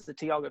coming back to the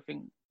Thiago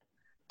thing.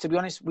 To be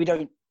honest, we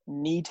don't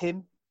need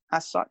him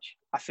as such.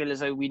 I feel as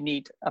though we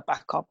need a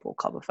backup or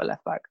cover for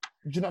left back.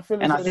 Do you not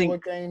feel as though there were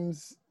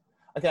games?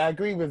 Okay, I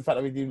agree with the fact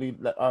that we do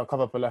need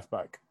cover for left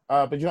back.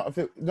 But do you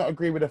not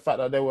agree with the fact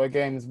that there were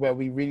games where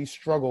we really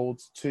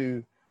struggled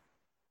to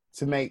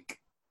make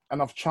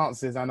enough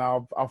chances, and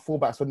our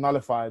fullbacks were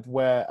nullified,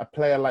 where a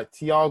player like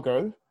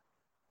Thiago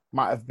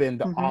might have been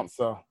the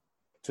answer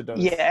to those?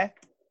 Yeah,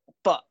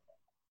 but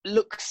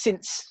look,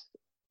 since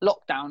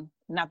lockdown,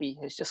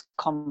 Naby has just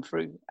come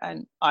through,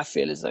 and I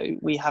feel as though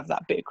we have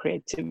that bit of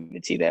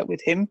creativity there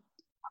with him.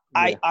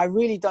 Yeah. I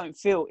really don't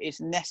feel it's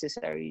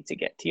necessary to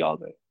get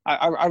Thiago.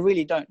 I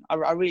really don't.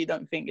 I really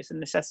don't think it's a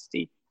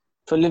necessity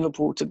for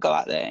Liverpool to go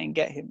out there and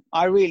get him.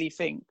 I really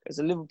think, as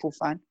a Liverpool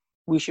fan,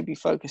 we should be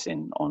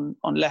focusing on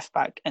left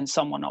back and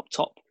someone up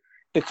top,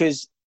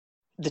 because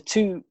the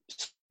two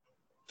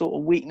sort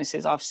of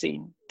weaknesses I've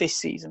seen this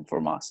season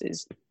from us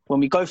is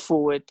when we go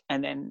forward,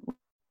 and then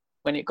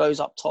when it goes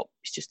up top,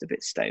 it's just a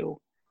bit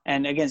stale.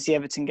 And against the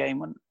Everton game,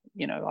 when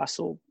I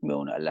saw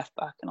Milner at left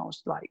back, and I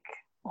was like,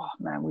 oh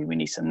man, we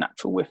need some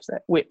natural whip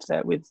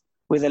there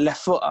with a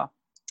left footer.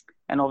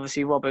 And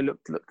obviously Robbo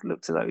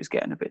looked to those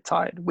getting a bit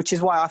tired, which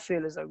is why I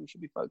feel as though we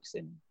should be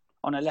focusing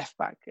on a left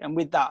back. And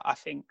with that, I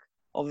think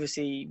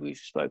obviously we've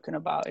spoken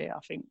about it. I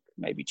think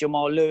maybe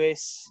Jamal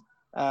Lewis.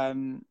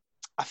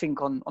 I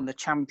think on the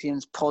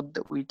Champions pod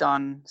that we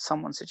done,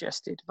 someone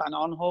suggested Van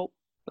Aanholt,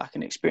 like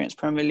an experienced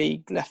Premier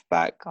League left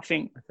back. I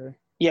think,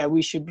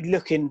 we should be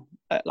looking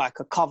at like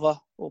a cover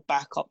or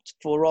backup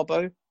for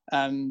Robbo.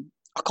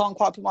 I can't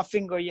quite put my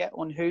finger yet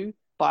on who,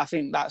 but I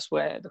think that's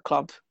where the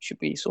club should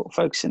be sort of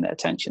focusing their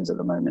attentions at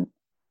the moment.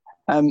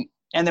 And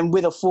then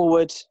with a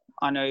forward,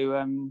 I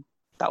know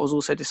that was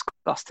also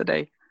discussed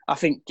today. I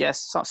think,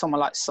 yes,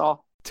 someone like Sarr.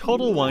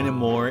 Total Wine &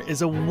 More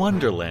is a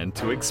wonderland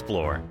to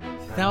explore.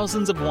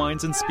 Thousands of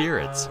wines and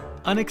spirits,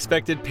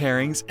 unexpected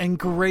pairings, and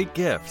great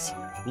gifts.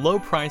 Low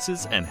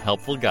prices and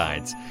helpful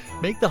guides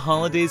make the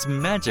holidays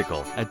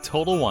magical at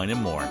Total Wine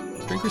 & More.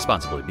 Drink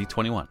responsibly. Be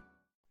 21.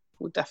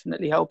 Will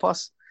definitely help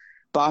us.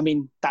 But I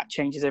mean, that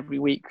changes every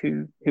week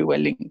who we're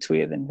linked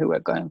with and who we're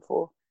going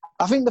for.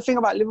 I think the thing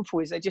about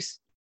Liverpool is they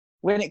just,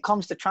 when it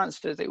comes to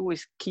transfers, they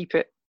always keep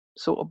it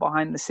sort of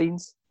behind the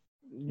scenes.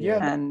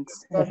 Yeah. And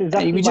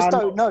we just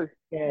don't know.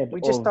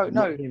 We just don't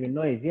know. Hearing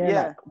noise.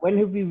 Yeah. Like, when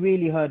have we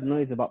really heard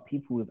noise about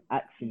people who've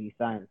actually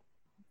signed?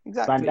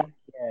 Exactly. Van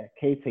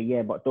Dijk,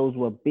 Keita, but those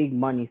were big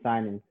money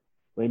signings.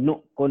 We're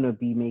not going to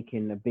be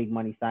making a big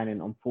money signing,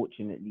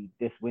 unfortunately,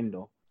 this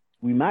window.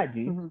 We might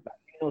do. But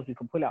who knows, we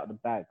can pull it out of the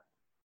bag.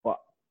 But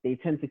they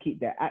tend to keep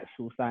their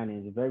actual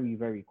signings very,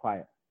 very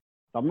quiet.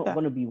 So I'm not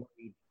going to be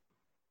worried.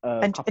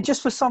 And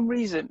just for some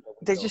reason,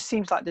 there just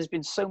seems like there's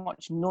been so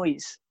much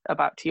noise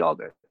about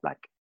Thiago.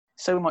 Like,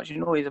 so much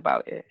noise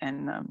about it,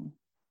 and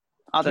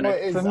I don't know.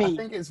 It is? For me, I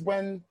think it's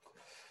when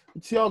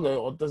Thiago,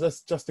 or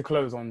just to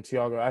close on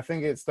Thiago, I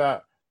think it's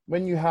that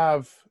when you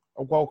have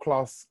a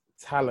world-class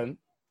talent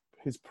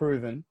who's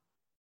proven,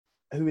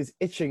 who is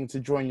itching to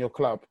join your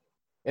club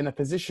in a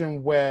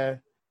position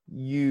where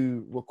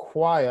you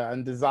require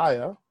and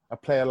desire a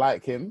player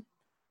like him,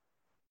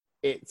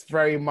 it's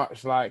very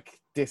much like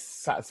this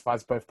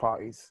satisfies both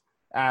parties.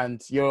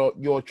 And you're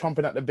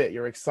chomping at the bit,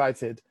 you're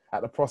excited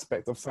at the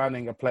prospect of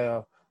signing a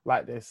player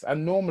like this.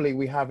 And normally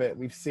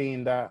we've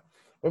seen that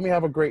when we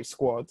have a great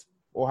squad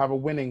or have a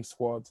winning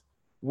squad,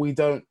 we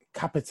don't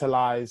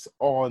capitalize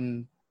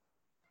on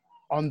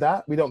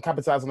that. We don't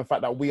capitalize on the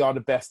fact that we are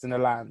the best in the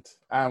land,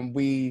 and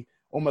we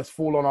almost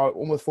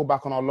fall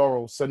back on our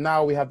laurels. So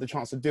now we have the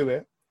chance to do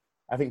it.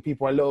 I think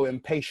people are a little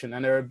impatient,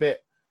 and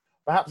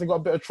perhaps they've got a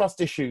bit of trust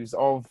issues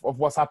of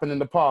what's happened in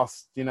the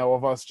past,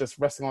 of us just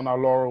resting on our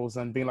laurels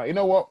and being like, you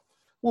know what,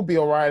 we'll be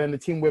all right. And the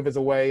team withers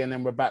away, and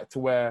then we're back to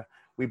where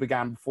we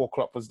began before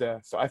Klopp was there.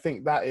 So I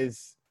think that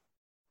is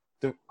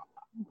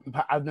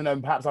I don't know,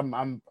 perhaps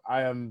I'm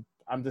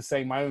just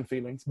saying my own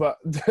feelings, but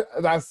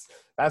that's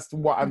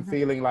what I'm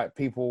feeling like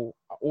people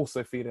are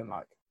also feeling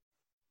like.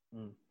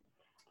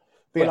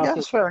 But yeah,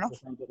 that's fair enough.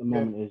 At the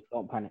moment is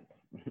don't panic.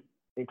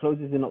 It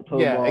closes in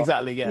October. Yeah,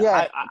 exactly.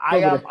 Yeah.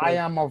 I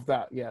am of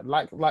that. Yeah,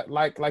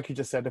 like you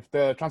just said, if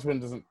the transfer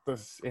window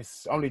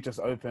it's only just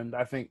opened,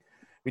 I think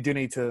we do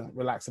need to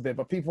relax a bit.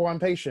 But people are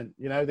impatient.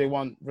 They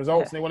want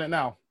results and they want it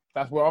now.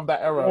 We're of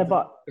that era,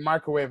 the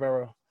microwave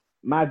era.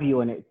 My view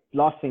on it,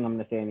 last thing I'm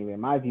going to say anyway,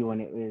 my view on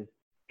it is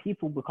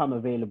people become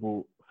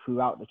available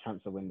throughout the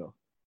transfer window.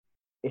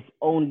 It's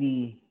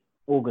only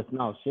August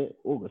now.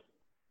 August.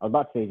 I was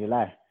about to say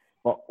July.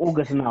 But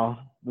August now,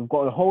 we've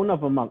got a whole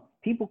nother month.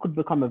 People could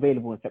become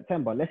available in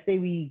September. Let's say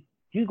we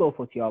do go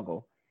for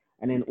Thiago,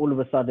 and then all of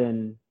a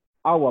sudden,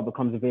 Awa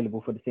becomes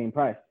available for the same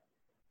price.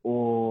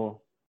 Or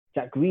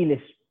Jack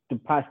Grealish, the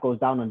price goes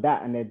down on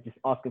that, and they're just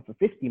asking for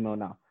 50 mil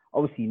now.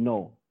 Obviously,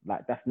 no.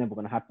 That's never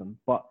going to happen.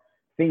 But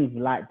things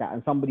like that,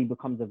 and somebody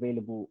becomes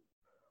available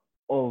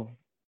of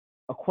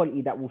a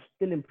quality that will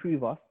still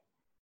improve us,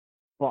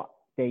 but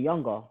they're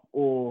younger,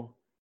 or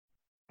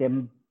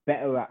they're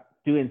better at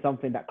doing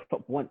something that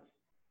Klopp wants.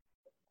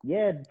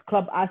 Yeah,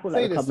 I feel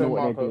like the club know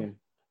what they're doing.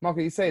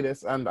 Marco, you say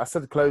this, and I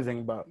said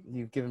closing, but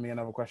you've given me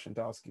another question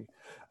to ask you.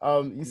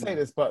 You say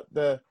this, but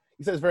you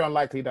said it's very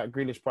unlikely that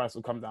Grealish price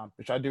will come down,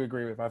 which I do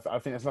agree with. I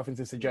think there's nothing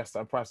to suggest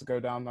that a price will go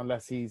down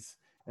unless he's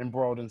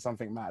embroiled in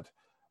something mad.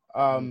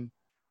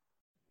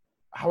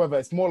 However,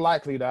 it's more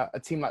likely that a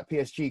team like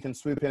PSG can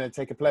swoop in and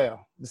take a player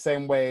the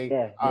same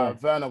way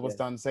Werner was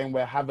done, the same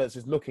way Havertz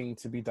is looking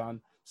to be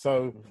done.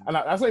 So, and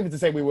that's not even to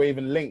say we were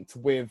even linked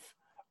with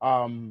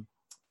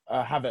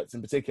Havertz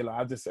in particular.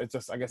 I guess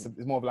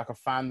it's more of like a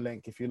fan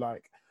link, if you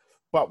like.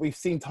 But we've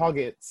seen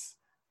targets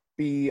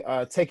be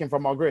taken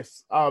from our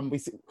grists. We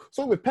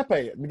saw it with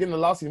Pepe at the beginning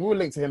of last season. We were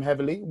linked to him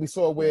heavily. We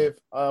saw it with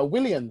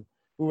Willian.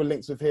 We were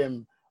linked with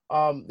him.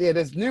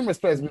 There's numerous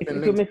players we've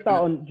been linked with.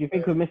 Do you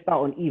think we missed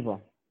out on either?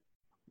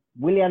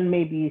 Willian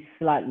maybe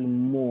slightly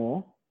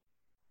more,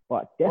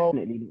 but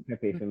definitely not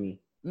Pepe for me.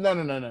 No.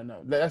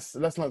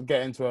 Let's not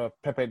get into a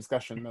Pepe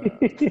discussion. No.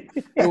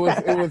 It was.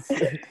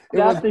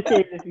 That's the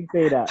shame if you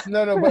say that.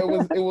 No, but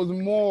it was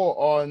more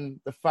on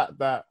the fact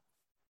that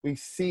we've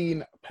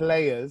seen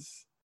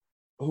players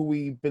who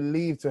we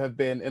believe to have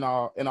been in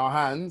our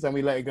hands, and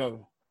we let it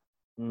go.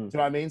 Do you know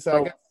what I mean?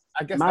 So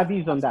I guess my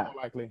views on that.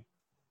 Likely.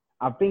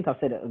 I think I've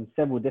said it on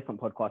several different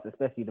podcasts,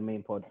 especially the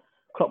main pod.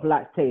 Klopp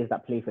likes players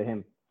that play for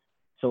him.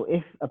 So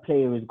if a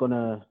player is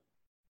gonna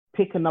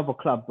pick another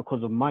club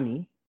because of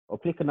money, or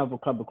pick another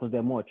club because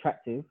they're more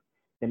attractive,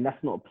 then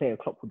that's not a player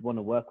Klopp would want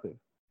to work with.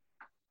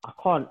 I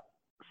can't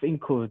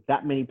think of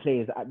that many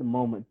players at the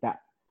moment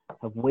that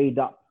have weighed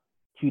up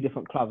two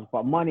different clubs.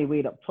 But Mane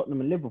weighed up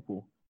Tottenham and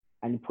Liverpool,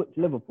 and he put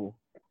Liverpool.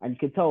 And you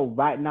can tell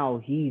right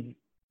now he's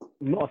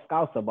not a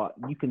scouser, but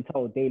you can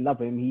tell they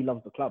love him. He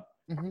loves the club.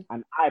 Mm-hmm.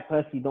 And I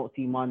personally don't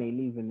see Mane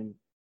leaving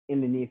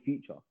in the near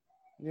future.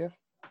 Yeah.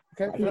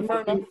 Okay, fair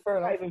enough. He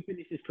might even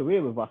finish his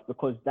career with us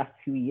because that's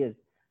who he is.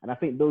 And I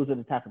think those are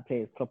the type of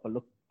players Klopp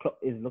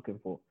is looking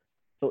for.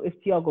 So if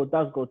Thiago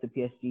does go to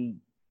PSG,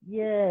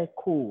 yeah,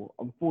 cool.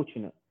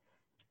 Unfortunate.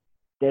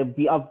 There'll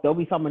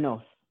be someone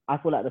else. I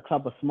feel like the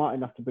club are smart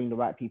enough to bring the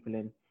right people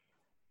in.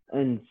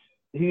 And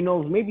who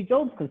knows? Maybe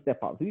Jones can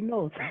step up. Who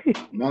knows?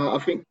 No, I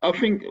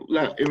think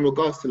like in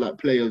regards to like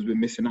players we're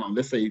missing out.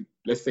 Let's say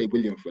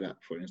William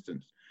for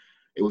instance.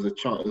 It was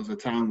a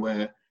time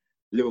where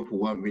Liverpool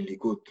weren't really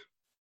good.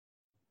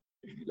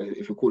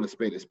 If we call a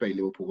spade,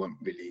 Liverpool weren't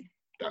really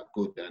that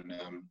good.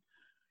 And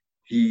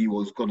he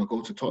was gonna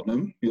go to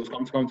Tottenham. He was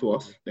going to come to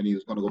us. Then he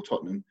was gonna go to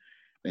Tottenham.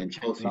 Then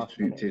Chelsea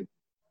swooped in.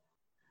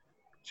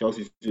 So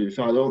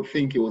I don't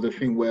think it was a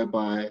thing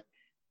whereby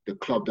the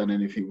club done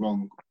anything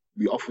wrong.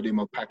 We offered him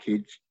a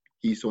package.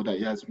 He saw that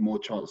he has more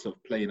chance of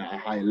playing at a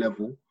higher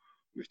level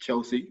with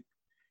Chelsea.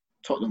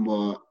 Tottenham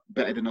were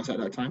better than us at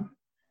that time.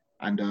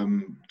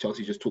 And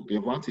Chelsea just took the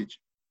advantage.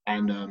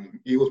 And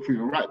he was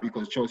proven right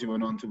because Chelsea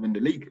went on to win the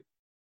league.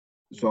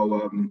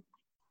 So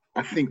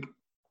I think,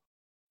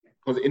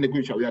 because in the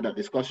group chat we had that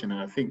discussion,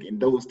 and I think in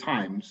those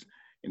times,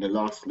 in the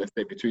last, let's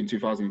say between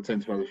 2010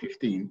 and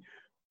 2015,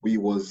 we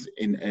was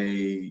in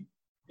a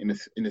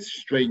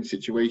strange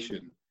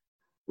situation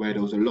where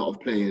there was a lot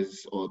of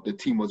players, or the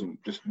team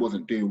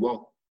wasn't doing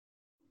well.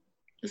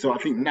 So I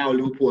think now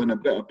Liverpool are in a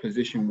better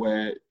position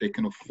where they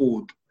can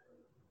afford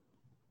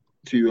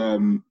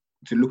to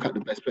look at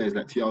the best players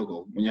like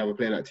Thiago. When you have a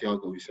player like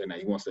Thiago who's saying that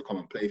he wants to come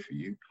and play for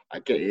you, I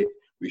get it.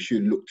 We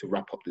should look to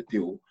wrap up the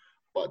deal.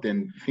 But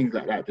then things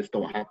like that just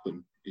don't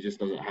happen. It just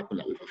doesn't happen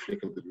like with a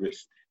flick of the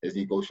wrist. There's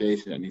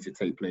negotiations that need to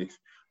take place.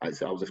 I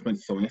was explaining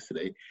to someone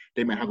yesterday,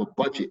 they may have a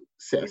budget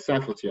set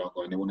aside for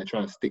Thiago and they want to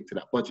try and stick to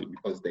that budget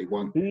because they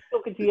want... Who were you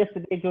talking to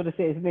yesterday? Do you want to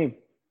say his name?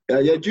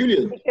 Yeah,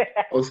 Julian.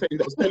 I was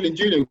telling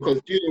Julian,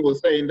 because Julian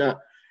was saying that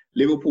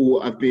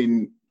Liverpool have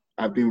been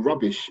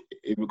rubbish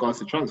in regards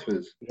to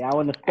transfers. Yeah, I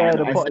want to stir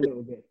the pot a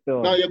little bit.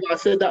 Still. No, yeah, but I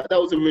said that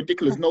was a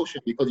ridiculous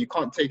notion because you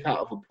can't take out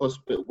of a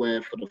prospect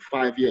where for the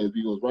 5 years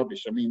we was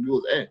rubbish. I mean, we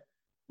was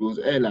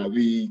air. Like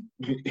we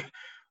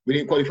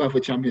didn't qualify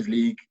for Champions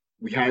League.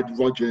 We had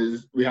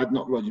Rodgers. We had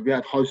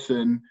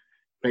Hudson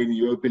playing the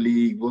Europa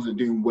League, wasn't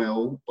doing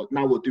well, but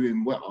now we're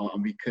doing well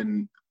and we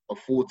can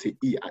afford to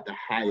eat at the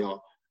higher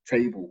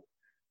table.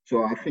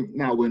 So I think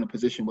now we're in a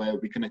position where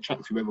we can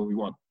attract whoever we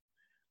want.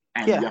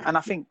 And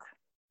I think...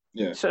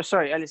 Yeah. So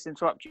sorry, Ellis, to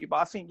interrupt you, but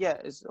I think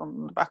is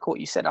on the back of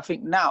what you said. I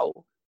think now,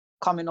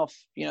 coming off,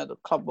 the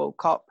Club World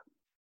Cup,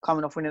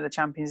 coming off winning the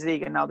Champions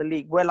League, and now the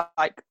league, we're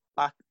like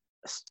a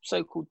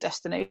so-called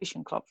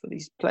destination club for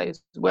these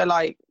players. We're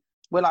like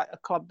a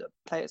club that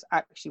players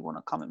actually want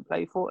to come and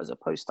play for, as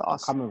opposed to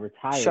us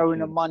showing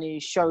them money,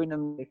 showing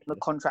them the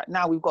contract.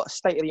 Now we've got a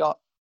state-of-the-art,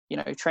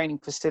 training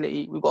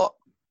facility. We've got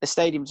the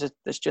stadiums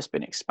that's just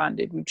been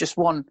expanded. We've just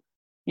won.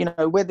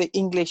 We're the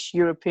English,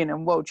 European,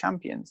 and world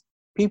champions.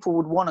 People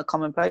would want to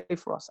come and play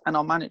for us and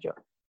our manager.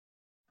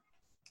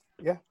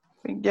 Yeah.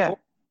 I think, yeah.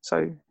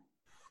 So.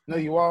 No,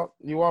 you are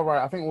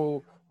right. I think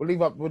we'll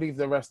leave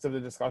the rest of the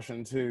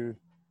discussion to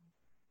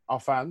our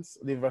fans,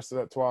 leave the rest of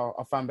it to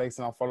our fan base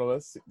and our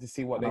followers to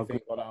see what they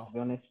think. To be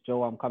honest,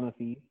 Joe, I'm coming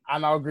for you.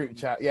 And our group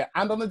chat, yeah,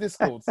 and on the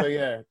Discord. So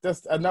yeah,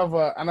 just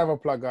another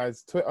plug,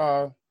 guys.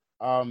 Twitter,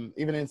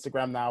 even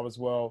Instagram now as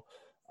well.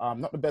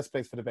 Not the best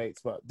place for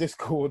debates, but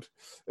Discord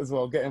as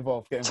well. Get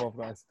involved,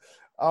 guys.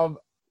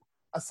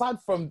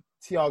 Aside from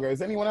Thiago, is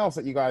there anyone else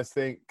that you guys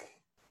think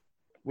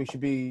we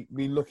should be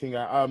looking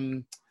at?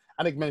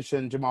 Anik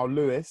mentioned Jamal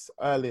Lewis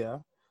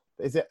earlier.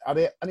 Are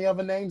there any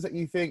other names that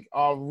you think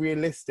are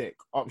realistic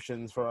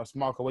options for us?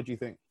 Marco, what do you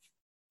think?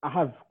 I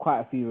have quite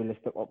a few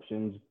realistic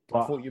options.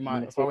 I thought you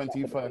might, so I went to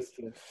you first.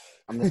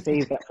 I'm going to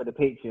save that for the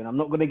Patreon. I'm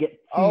not going to get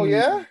Oh,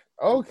 yeah?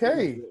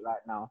 Okay. Right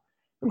now.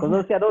 Because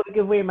obviously I don't want to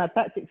give away my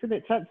tactics in the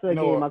transfer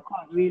game. I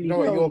can't really...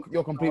 No,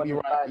 you're completely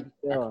right.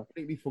 I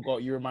completely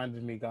forgot. You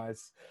reminded me,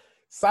 guys.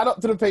 Sign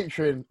up to the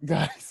Patreon,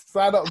 guys.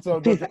 Sign up to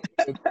the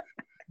Patreon.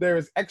 There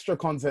is extra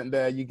content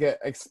there. You get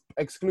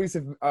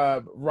exclusive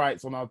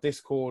rights on our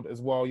Discord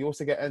as well. You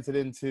also get entered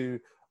into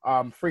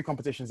free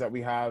competitions that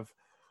we have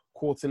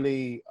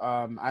quarterly,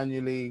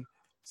 annually.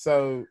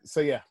 So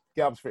yeah,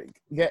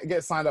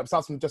 get signed up.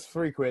 Starts from just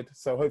 £3.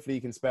 So hopefully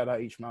you can spare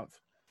that each month.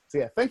 So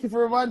yeah, thank you for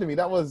reminding me.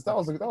 That was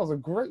a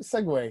great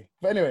segue.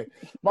 But anyway,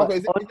 Marco,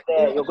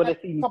 you're going to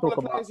see me talk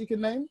about players you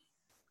can name.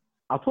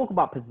 I'll talk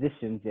about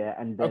positions, yeah,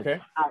 and the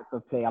type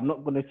of play. I'm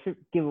not going to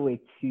give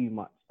away too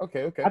much.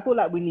 Okay. I feel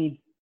like we need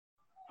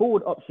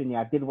forward option.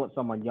 Yeah, I did want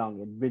someone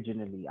young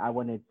originally. I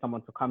wanted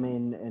someone to come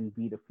in and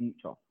be the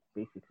future,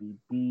 basically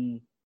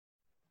be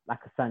like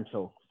a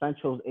Sancho.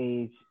 Sancho's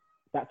age,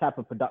 that type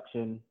of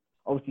production.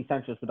 Obviously,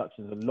 Sancho's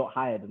production is a lot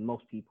higher than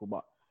most people,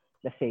 but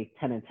let's say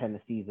 10 and 10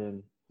 a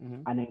season,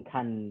 and then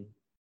can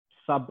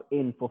sub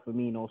in for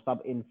Firmino,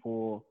 sub in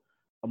for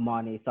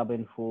Amane, sub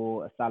in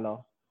for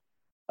Salah.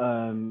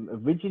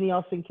 Originally, I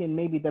was thinking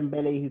maybe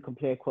Dembele, who can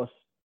play across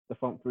the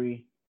front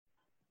three.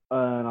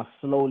 And I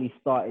slowly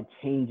started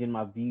changing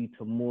my view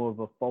to more of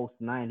a false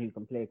 9 who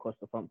can play across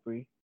the front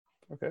three.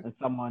 Okay. And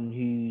someone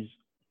who's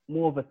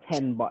more of a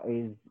 10 but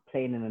is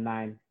playing in a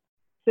 9,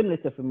 similar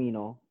to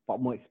Firmino,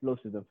 but more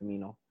explosive than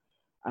Firmino.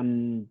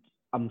 And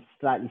I'm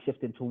slightly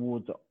shifting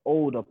towards the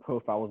older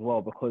profile as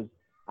well, because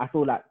I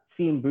feel like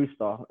seeing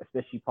Brewster,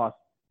 especially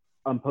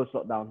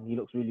post-lockdown, he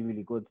looks really,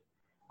 really good.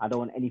 I don't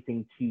want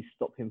anything to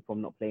stop him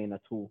from not playing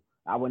at all.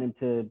 I want him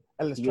to...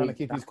 Ellis trying to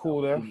keep his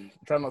cool there.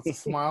 Trying not to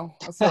smile.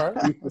 That's all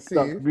right. I see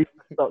you.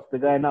 Stops to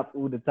going up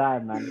all the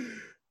time, man.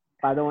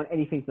 But I don't want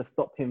anything to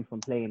stop him from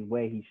playing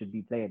where he should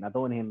be playing. I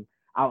don't want him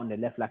out on the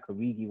left like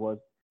Origi was.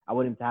 I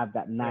want him to have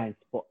that 9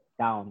 spot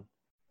down.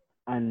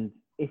 And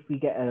if we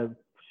get a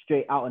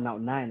straight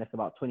out-and-out 9 that's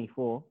about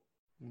 24,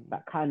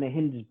 that kind of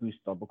hinders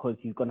Brewster, because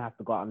he's going to have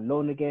to go out on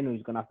loan again, or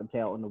he's going to have to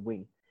play out on the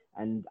wing.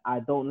 And I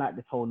don't like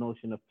this whole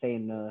notion of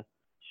playing the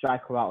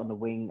striker out on the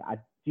wing. I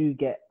do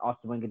get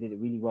Arsene Wenger did it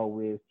really well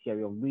with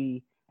Thierry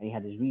Henry, and he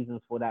had his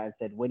reasons for that, and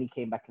said when he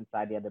came back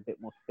inside, he had a bit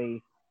more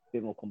space, a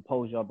bit more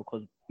composure,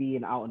 because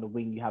being out on the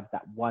wing, you have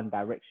that one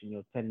direction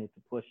you're tending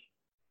to push.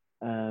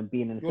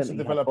 Being in the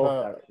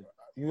center,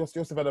 you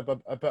also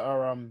develop a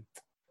better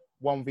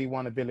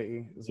 1v1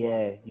 ability as well.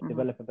 Yeah, you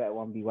develop a better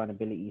 1v1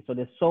 ability. So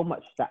there's so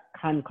much that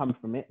can come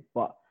from it,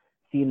 but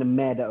seeing the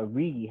mare that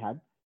Origi had,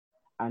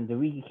 and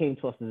Origi came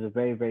to us as a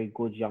very, very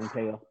good young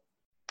player.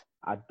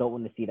 I don't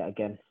want to see that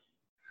again.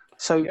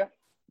 So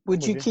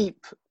would you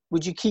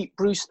keep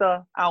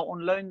Brewster out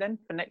on loan then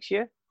for next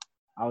year?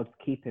 I would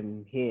keep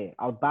him here.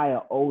 I would buy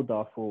an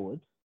older forward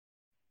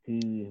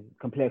who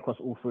can play across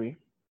all three.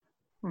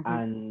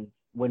 And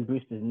when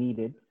Brewster's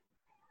needed,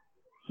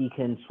 he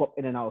can swap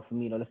in and out of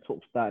Firmino. Let's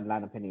talk starting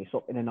lineup anyway.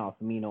 Swap in and out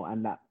of Firmino,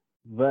 and that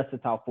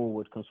versatile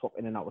forward can swap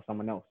in and out with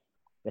someone else.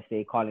 Let's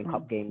say Carling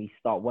Cup game, he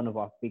start one of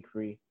our big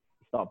three.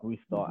 He start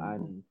Brewster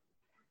and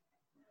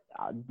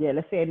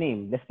let's say a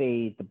name. Let's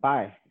say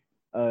Dubai,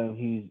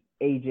 who's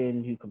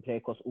aging, who can play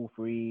across all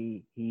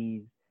three.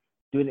 He's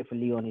doing it for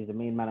Lyon. He's the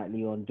main man at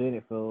Lyon. Doing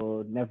it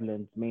for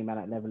Netherlands, main man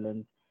at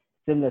Netherlands.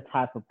 Similar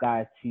type of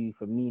guy to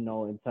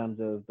Firmino in terms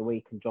of the way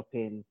he can drop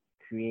in,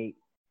 create,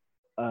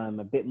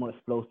 a bit more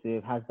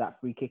explosive, has that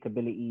free kick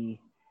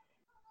ability,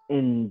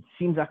 and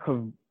seems like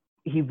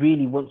he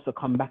really wants to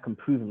come back and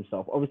prove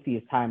himself. Obviously,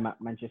 his time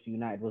at Manchester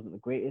United wasn't the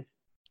greatest.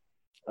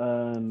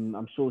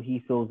 I'm sure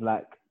he feels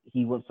like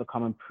he wants to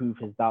come and prove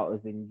his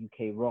doubters in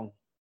UK wrong.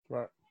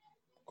 Right.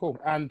 Cool.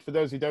 And for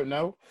those who don't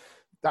know,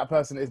 that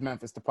person is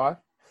Memphis Depay.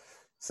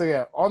 So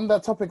yeah, on the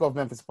topic of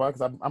Memphis Depay,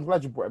 because I'm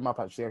glad you brought him up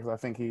actually, because I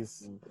think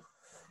he's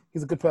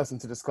a good person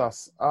to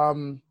discuss.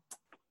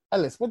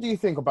 Ellis, what do you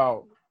think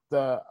about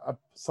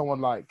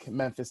someone like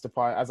Memphis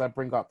Depay as I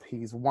bring up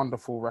his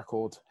wonderful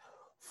record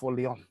for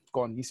Lyon?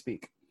 Go on, you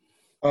speak.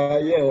 I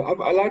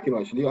like him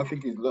actually. I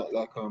think he's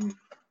like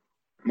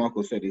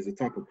Marco said, he's the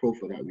type of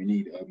profile that we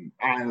need.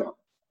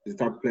 He's the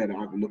type of player that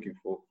I've been looking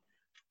for.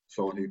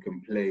 Someone who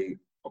can play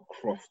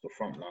across the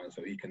front line,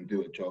 so he can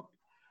do a job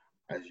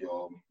as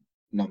your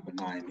number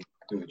 9. He can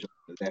do a job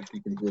on the left.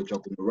 He can do a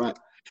job on the right.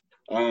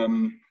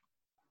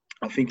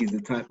 I think he's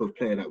the type of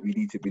player that we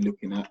need to be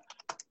looking at.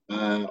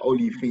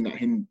 Only thing that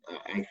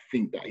I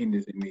think that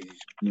hinders him is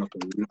a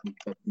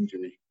long-term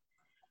injury.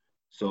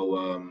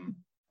 So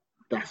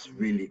that's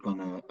really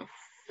gonna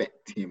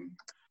affect him,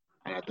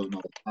 and I don't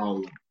know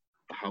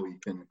how he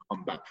can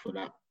come back for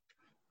that.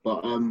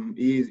 But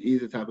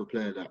he's the type of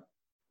player that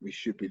we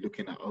should be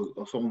looking at,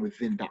 or someone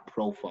within that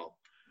profile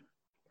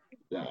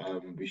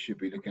that we should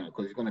be looking at,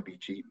 because he's gonna be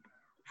cheap.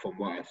 From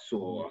what I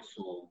saw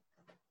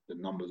the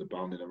numbers are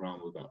bounding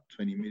around with about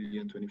 20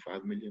 million,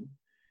 25 million.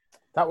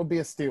 That would be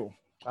a steal,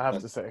 I have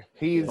to say.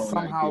 He's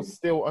somehow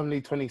still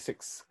only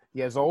 26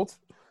 years old,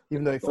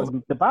 even though he feels...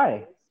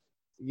 Dubai.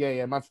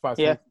 Yeah, Memphis Depay is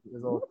 26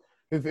 years old.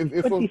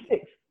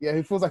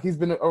 He feels like he's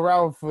been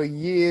around for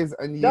years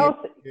and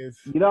years.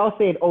 You know, I was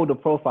saying older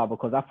profile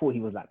because I thought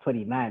he was like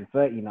 29,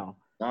 30 now.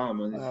 Nah,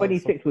 man.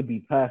 26 would be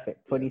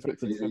perfect.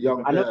 26 would be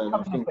perfect. I know he's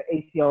coming for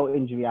ACL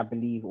injury, I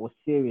believe, or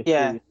serious.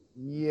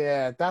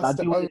 Yeah, that's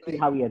the only... see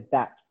how he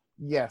adapts.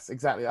 Yes,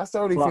 exactly. That's the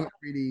only thing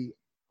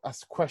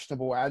that's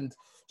questionable. And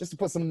just to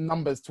put some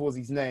numbers towards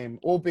his name,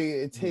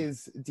 albeit it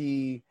is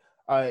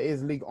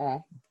Ligue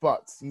 1,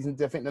 but I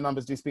think the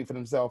numbers do speak for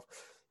themselves.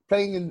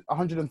 Playing in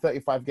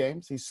 135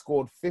 games, he's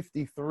scored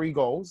 53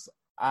 goals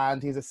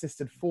and he's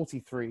assisted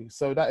 43.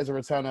 So that is a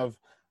return of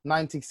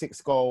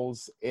 96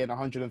 goals in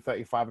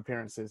 135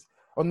 appearances.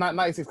 Or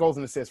 96 goals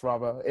and assists,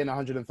 rather, in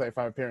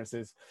 135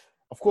 appearances.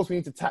 Of course, we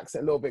need to tax it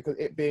a little bit because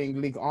it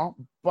being Ligue 1,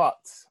 but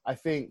I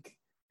think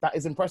that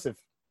is impressive.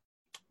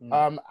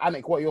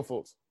 Anik, what are your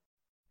thoughts?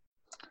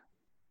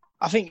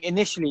 I think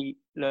initially,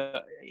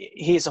 look,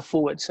 he is a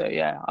forward, so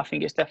yeah, I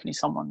think it's definitely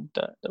someone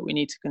that we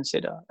need to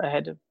consider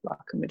ahead of like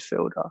a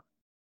midfielder.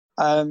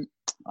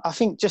 I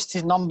think just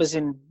his numbers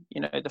in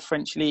the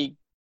French league,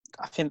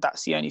 I think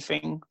that's the only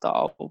thing that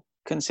I'll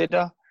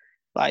consider.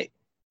 Like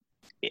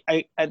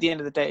at the end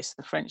of the day, it's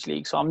the French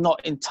league, so I'm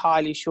not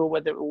entirely sure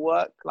whether it will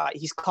work. Like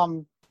he's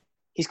come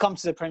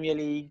to the Premier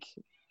League.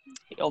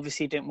 It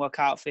obviously didn't work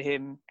out for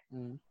him.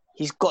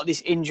 He's got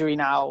this injury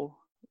now.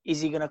 Is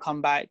he going to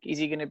come back? Is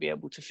he going to be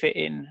able to fit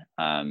in?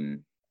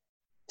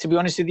 To be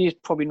honest with you, he's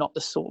probably not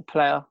the sort of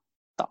player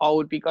that I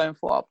would be going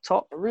for up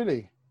top.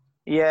 Really?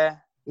 Yeah.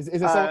 Is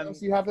there someone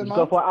else you have in mind?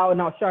 Go for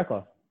out-and-out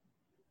striker?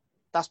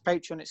 That's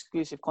Patreon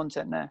exclusive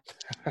content there.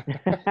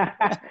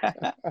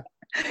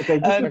 Okay,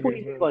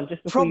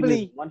 just before you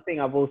leave, one thing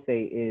I will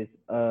say is,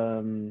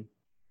 I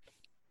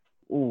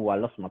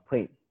lost my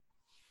point.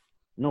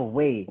 No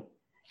way.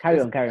 Carry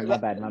on, my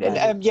bad.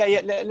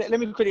 Let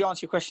me quickly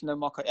answer your question though,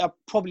 Marco. I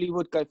probably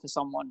would go for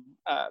someone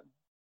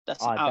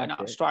that's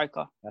out-and-out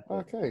striker.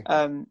 Okay.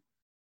 Anik,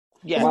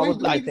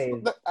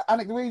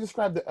 the way you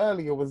described it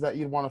earlier was that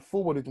you'd want a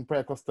forward who can play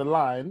across the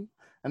line,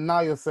 and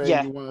now you're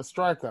saying you want a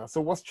striker. So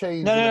what's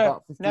changed in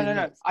about 15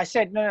 minutes? I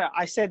said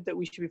that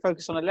we should be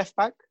focused on a left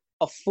back,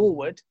 a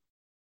forward,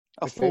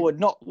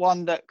 forward, not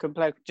one that can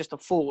play just a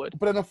forward.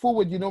 But in a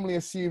forward, you normally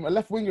assume a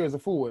left winger is a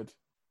forward.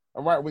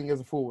 A right wing is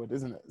a forward,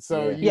 isn't it?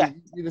 So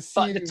you'd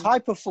assume... But the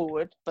type of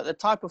forward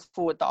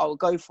that I would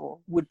go for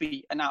would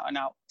be an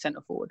out-and-out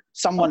centre forward,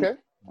 someone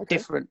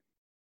different.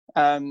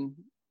 I might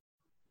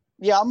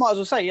as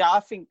well say, I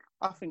think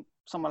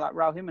someone like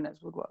Raul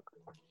Jimenez would work.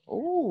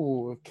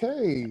 Oh,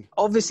 okay.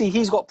 Obviously,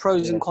 he's got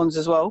pros and cons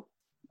as well.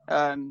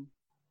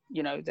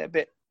 You know, they're a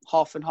bit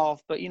half and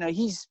half, but you know,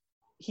 he's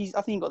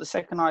I think he got the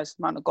second highest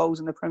amount of goals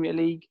in the Premier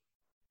League.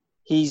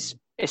 He's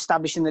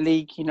established in the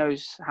league. He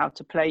knows how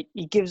to play.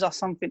 He gives us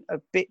something a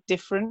bit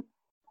different.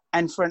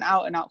 And for an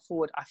out and out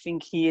forward, I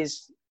think he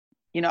is,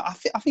 you know,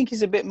 I think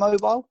he's a bit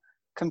mobile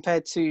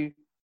compared to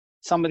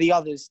some of the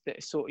others that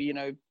are sort of, you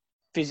know,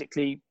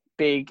 physically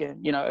big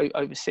and, you know,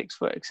 over 6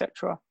 foot,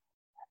 etc.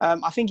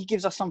 I think he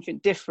gives us something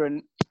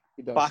different,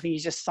 but I think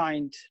he's just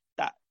signed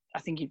that. I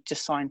think he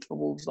just signed for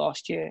Wolves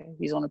last year.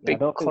 He's on a big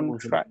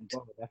contract.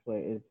 That's what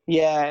it is.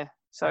 Yeah.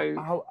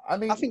 So I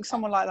mean, I think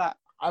someone like that.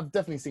 I've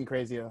definitely seen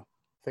crazier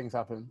things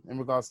happen in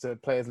regards to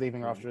players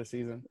leaving after a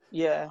season.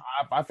 Yeah.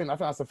 I think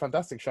that's a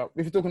fantastic shot.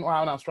 If you're talking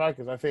out and out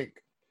strikers, I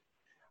think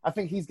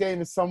his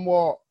game is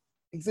somewhat.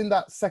 He's in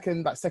that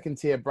second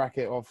tier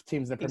bracket of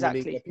teams in the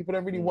Premier League. People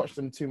don't really watch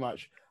them too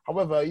much.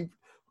 However,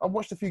 I've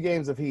watched a few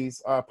games of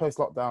his post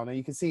lockdown, and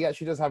you can see he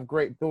actually does have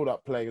great build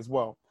up play as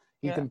well.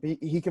 He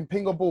can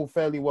ping a ball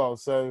fairly well.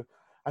 So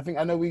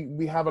I know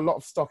we have a lot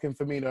of stock in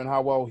Firmino and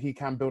how well he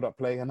can build up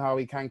play and how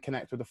he can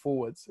connect with the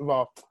forwards, with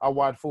our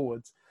wide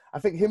forwards. I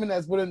think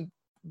Jimenez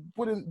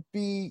wouldn't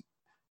be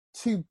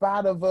too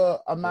bad of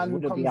a man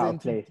who comes in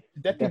to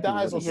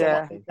deputize or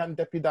someone who can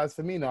deputize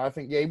Firmino. I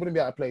think he wouldn't be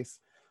out of place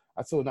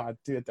at all. No, I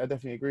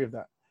definitely agree with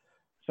that.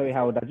 Sorry,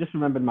 Howard, I just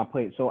remembered my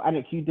point. So,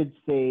 Anik, you did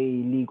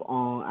say League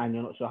On and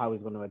you're not sure how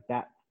he's going to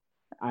adapt.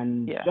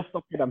 And just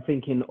off it, I'm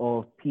thinking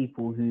of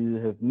people who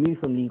have moved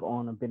from League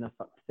On and been a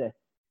success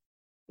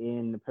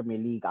in the Premier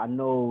League. I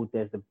know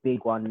there's a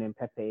big one in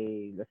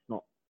Pepe. Let's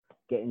not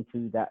get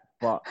into that.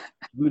 But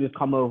Giroud has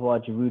come over.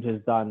 Giroud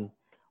has done.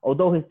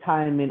 Although his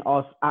time at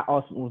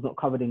Arsenal was not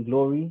covered in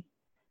glory,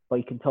 but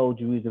you can tell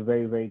Giroud's a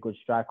very, very good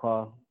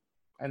striker.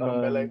 And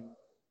Ndombele.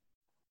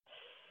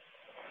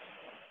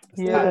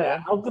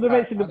 I was going to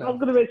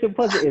mention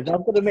positives. I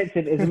was going to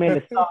mention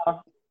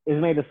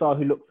Ismail Assar,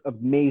 who looks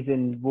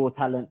amazing, raw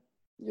talent.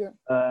 Yeah.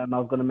 I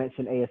was going to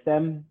mention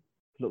ASM,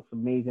 who looks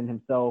amazing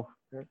himself.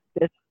 Yeah.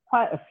 There's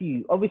quite a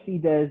few. Obviously,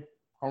 there's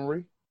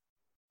Henry.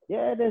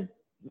 Yeah, there's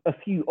a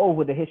few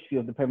over the history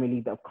of the Premier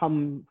League that have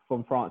come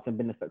from France and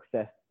been a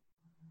success.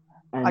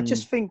 And I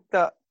just think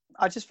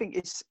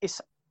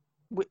it's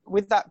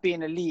with that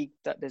being a league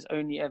that there's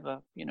only ever,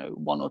 you know,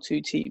 1 or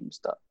 2 teams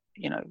that,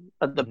 you know,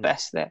 are the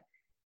best there.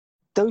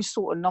 Those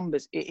sort of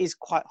numbers, it is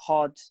quite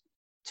hard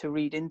to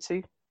read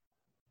into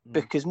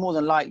because more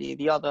than likely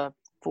the other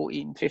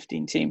 14,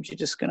 15 teams you're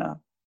just going to,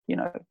 you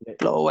know,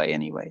 blow away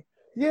anyway.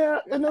 Yeah.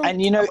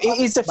 And, you know, it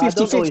is a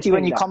 50-50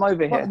 when you come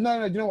over here.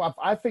 No, you know what?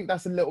 I think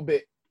that's a little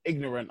bit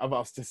ignorant of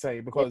us to say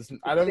because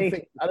I don't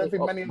think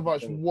many of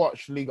us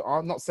watch League.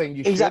 I'm not saying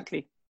you should.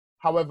 Exactly.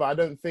 However, I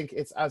don't think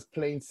it's as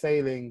plain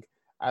sailing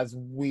as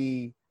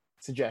we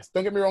suggest.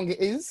 Don't get me wrong,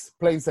 it is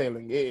plain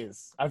sailing. It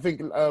is. I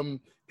think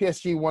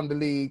PSG won the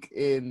league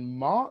in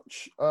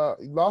March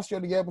last year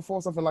or the year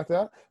before, something like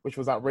that, which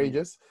was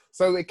outrageous.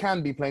 So it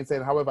can be plain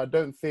sailing. However, I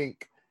don't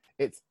think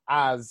it's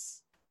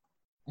as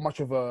much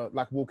of a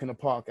walk in the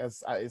park as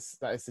that is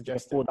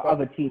suggested. For the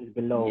other teams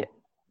below. Yeah.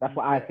 That's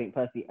what I think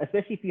personally.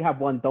 Especially if you have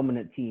one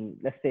dominant team.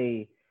 Let's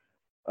say,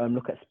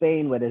 look at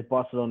Spain where there's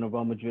Barcelona,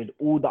 Real Madrid.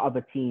 All the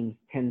other teams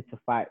tend to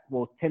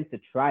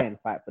try and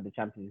fight for the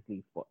Champions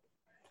League spot.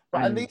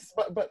 But at least,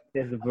 but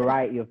there's a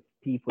variety of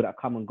people that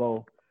come and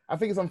go. I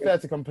think it's unfair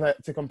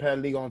to compare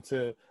Liga on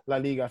to La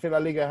Liga. I think La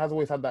Liga has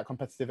always had that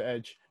competitive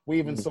edge. We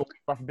even saw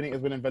Rafa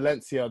Benitez winning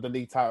Valencia the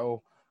league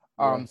title.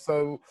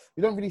 So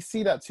we don't really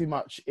see that too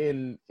much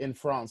in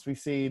France. We've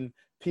seen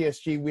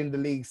PSG win the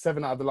league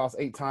 7 out of the last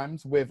 8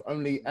 times, with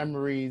only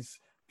Emery's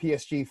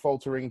PSG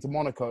faltering to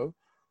Monaco.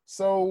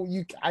 So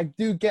I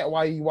do get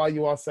why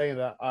you are saying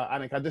that,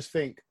 Anik. I just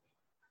think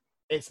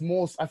it's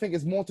more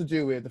to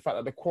do with the fact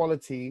that the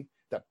quality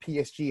that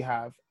PSG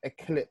have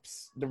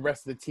eclipse the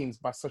rest of the teams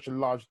by such a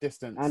large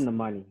distance. And the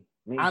money.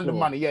 The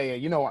money, yeah.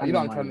 You know what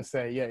I'm trying to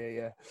say.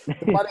 Yeah.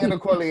 The money and the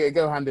quality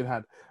go hand in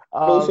hand.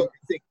 Also,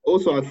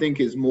 I think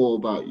it's more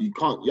about you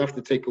have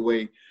to take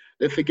away.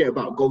 Let's forget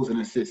about goals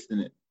and assists in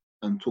it,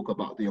 and talk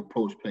about the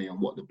approach play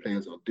and what the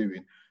players are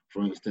doing.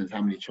 For instance,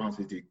 how many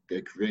chances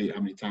they create, how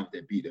many times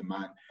they beat the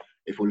man.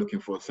 If we're looking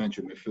for a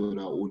central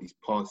midfielder, all these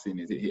passing,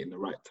 is it hitting the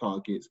right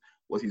targets?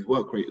 What's his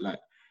work rate like?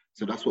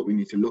 So that's what we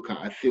need to look at.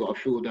 I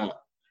feel that,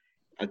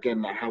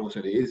 again, like Howard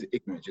said, it is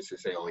ignorant just to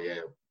say, oh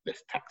yeah,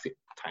 let's tax it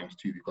times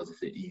 2 because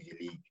it's an easy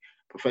league.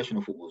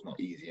 Professional football is not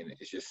easy, and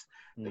it's just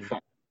the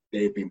fact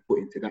they've been put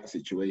into that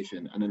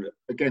situation. And then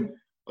again,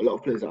 a lot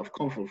of players that have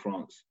come from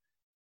France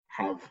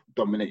have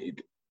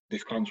dominated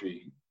this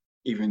country.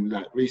 Even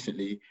like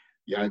recently,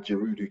 you had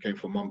Giroud who came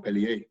from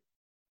Montpellier.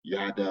 You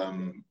had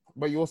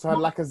but you also had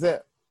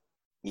Lacazette.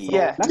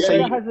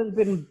 Lacazette hasn't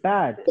been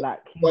bad.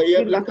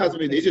 Lacazette hasn't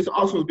been. It's just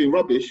Arsenal's been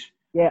rubbish.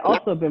 Yeah,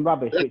 Arsenal have been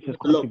rubbish, which is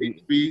a lot of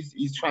injuries.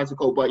 He's trying to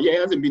cope, but he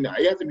hasn't been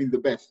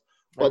the best.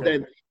 But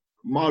then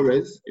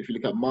Mahrez, if you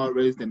look at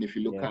Mahrez, then if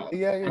you look at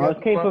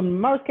Mahrez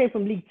came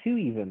from League 2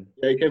 even.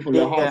 Yeah, he came from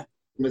the half.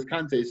 as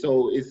Kante.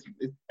 So it's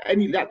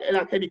any like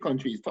any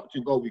country, it's touch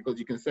and go, because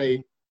you can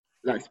say,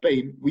 like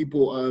Spain, we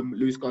bought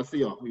Luis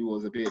Garcia, who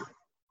was a bit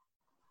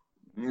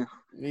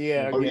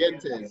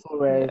oriented.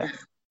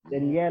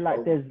 Then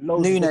like there's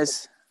loads.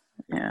 Nunes.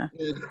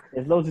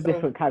 There's loads of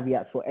different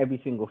caveats for every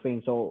single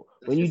thing. So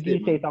when you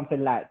do say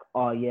something like,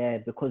 "Oh yeah,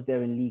 because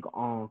they're in League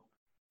 1,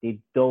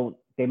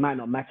 they might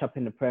not match up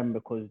in the Prem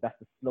because that's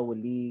a slower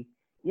league."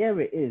 Yeah,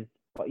 it is,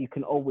 but you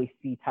can always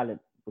see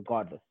talent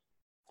regardless.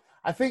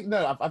 I think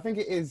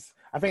it is.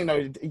 I think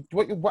no.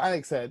 What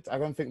Alex said, I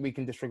don't think we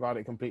can disregard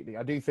it completely.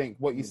 I do think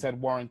what you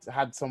said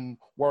had some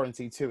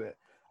warranty to it.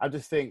 I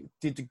just think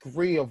the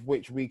degree of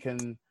which we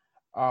can,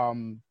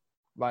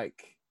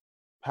 like,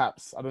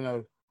 perhaps I don't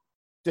know,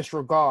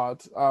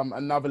 disregard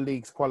another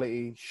league's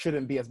quality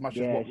shouldn't be as much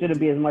as what it shouldn't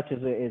be as much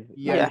as it is.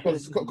 Yeah,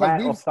 because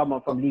we've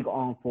someone from League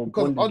 1 for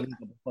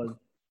Bundesliga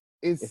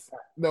because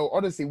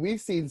honestly,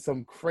 we've seen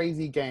some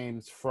crazy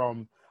games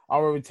from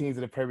our own teams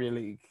in the Premier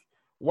League.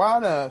 Why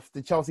on earth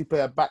did Chelsea play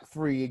a back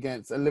three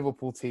against a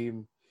Liverpool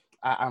team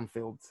at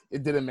Anfield?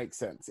 It didn't make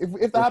sense.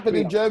 If that happened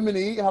in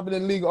Germany, it happened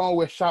in League 1,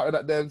 we're shouting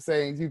at them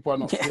saying people are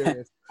not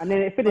serious. And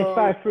then it finished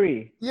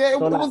 5-3. Yeah, it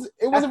was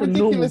a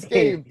ridiculous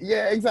game.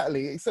 Yeah,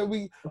 exactly. So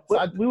we were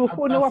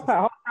 4-0 up at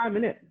half time,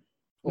 innit?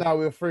 No,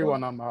 we were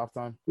 3-1 at half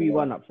time.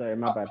 3-1 up, sorry,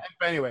 my bad.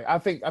 But anyway, I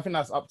think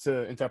that's up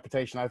to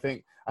interpretation. I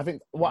think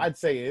what I'd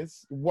say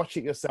is watch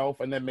it yourself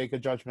and then make a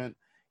judgment.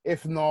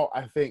 If not,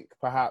 I think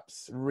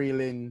perhaps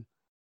reel in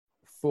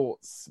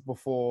thoughts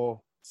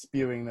before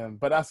spewing them.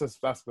 But that's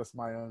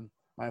my own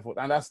thought.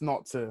 And that's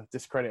not to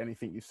discredit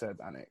anything you said,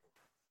 Anik.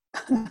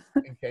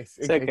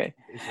 It's okay.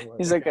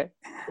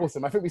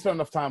 Awesome. I think we spent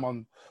enough time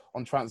on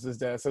transfers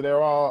there. So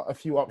there are a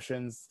few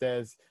options.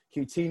 There's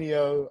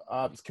Coutinho.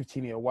 It's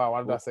Coutinho. Wow,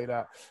 why did I say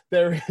that?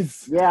 There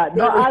is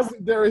Thiago.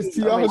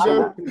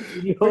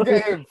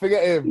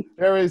 Forget him.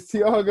 There is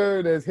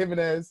Thiago. There's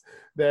Jimenez.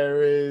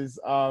 There is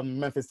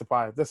Memphis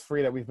Depay. That's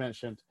three that we've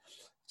mentioned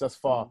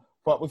just far.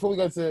 But before we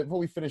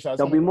finish out,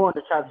 there'll be more in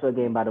the transfer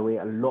game, by the way.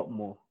 A lot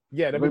more.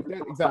 Yeah, there'll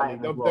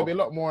be a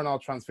lot more in our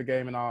transfer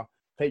game and our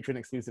Patreon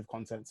exclusive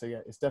content. So yeah,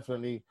 it's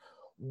definitely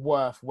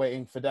worth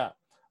waiting for that.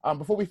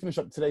 Before we finish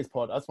up today's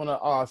pod, I just want to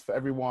ask for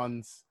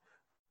everyone's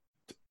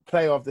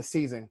player of the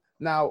season.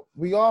 Now,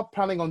 we are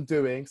planning on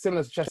doing,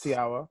 similar to Chelsea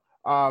Hour,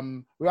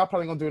 we are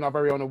planning on doing our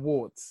very own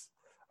awards,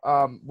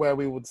 where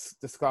we would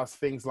discuss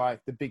things like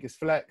the biggest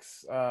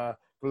flex, the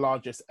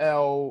largest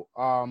L,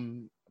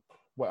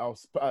 what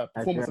else?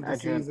 Performance of the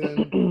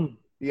season.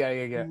 Yeah,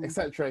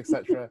 etc.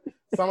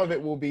 Some of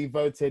it will be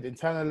voted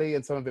internally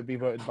and some of it be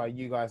voted by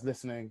you guys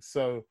listening.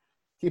 So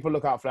keep a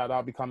lookout for that.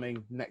 That'll be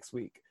coming next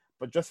week.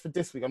 But just for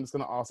this week, I'm just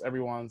going to ask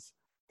everyone's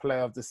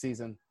player of the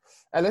season.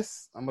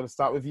 Ellis, I'm going to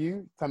start with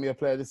you. Tell me your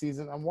player of the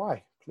season and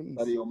why, please.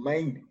 Sadio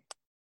Mane.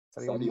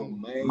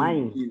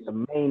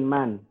 The main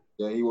man.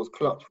 Yeah, he was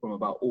clutch from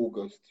about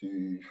August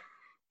to,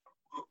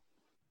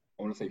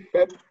 I want to say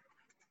Feb.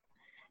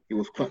 He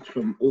was clutch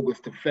from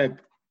August to Feb.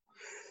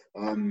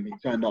 He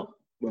turned up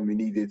when we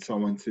needed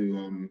someone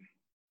to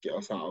get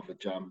us out of a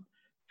jam.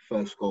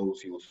 First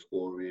goals he was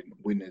scoring,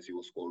 winners he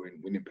was scoring,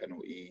 winning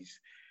penalties,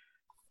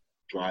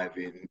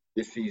 driving.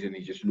 This season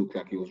he just looked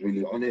like he was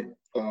really on it.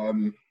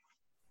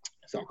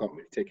 So I can't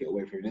really take it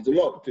away from him. There's a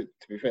lot, to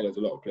be fair, there's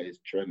a lot of players.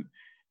 Trent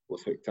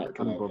was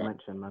spectacular. Honorable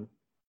mention, man.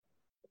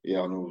 Yeah,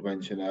 honorable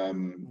mention.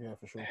 Yeah,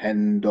 for sure.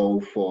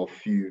 Hendo for a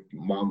few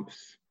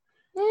months.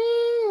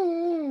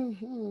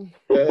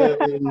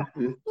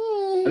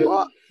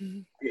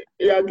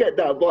 Yeah, I get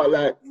that, but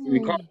like we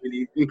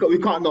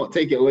can't not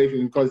take it away from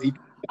him because he.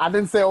 I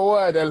didn't say a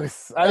word,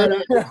 Ellis. But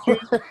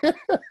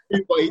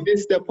he did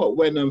step up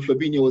when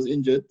Fabinho was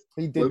injured.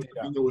 He did. When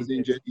Fabinho was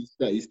injured, he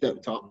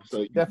stepped up.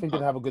 So he definitely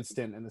did have a good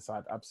stint in the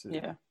side.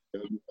 Absolutely.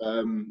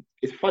 Yeah.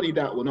 It's funny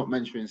that we're not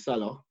mentioning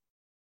Salah,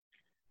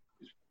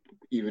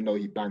 even though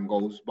he banged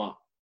goals. But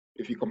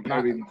if you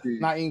compare him to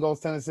 19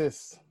 goals, 10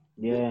 assists.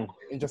 Yeah.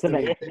 Just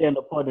like yesterday on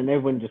the pod, and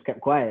everyone just kept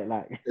quiet.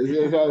 Like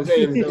that's what I'm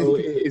saying. So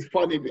it's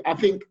funny. I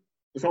think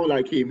someone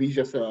like him, he's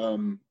just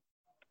from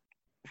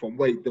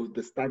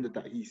the standard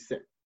that he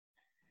set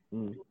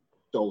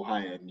so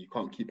high, and you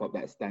can't keep up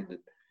that standard.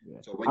 Yeah.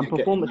 So when and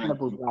performance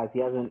levels, guys, he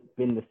hasn't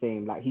been the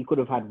same. Like he could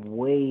have had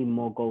way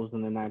more goals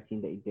than the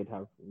 19 that he did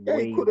have.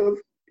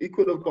 He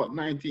could have got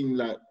 19.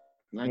 Like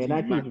 19.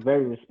 Yeah, 19 is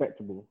very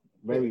respectable.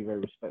 Very, very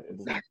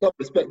respectable. That's not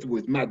respectable.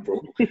 It's mad, bro.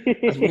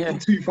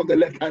 That's 2 from the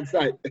left-hand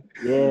side.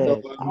 Yeah.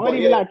 So,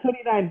 like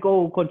 29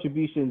 goal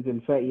contributions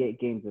in 38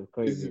 games is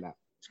crazy.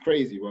 It's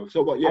crazy, bro.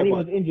 So, but yeah, and he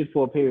was injured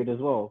for a period as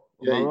well.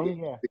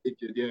 Injured,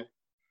 yeah.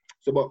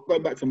 So, but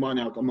going back to Mane,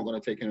 I'm not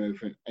going to take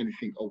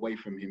anything away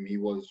from him. He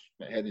was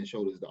head and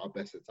shoulders our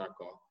best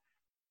attacker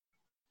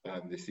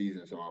this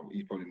season. So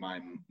he's probably my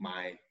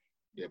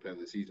player of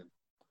the season.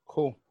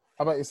 Cool.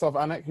 How about yourself,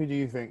 Anik? Who do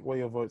you think? What are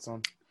your votes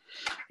on?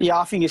 Yeah,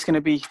 I think it's going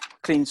to be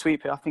clean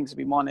sweep. I think it's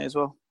going to be Mane as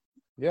well.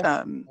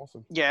 Yeah,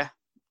 awesome. Yeah,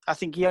 I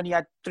think he only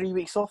had 3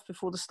 weeks off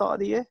before the start of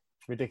the year.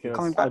 Ridiculous.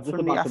 Coming back just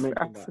from the about to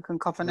mention that. African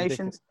Cup of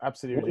Nations.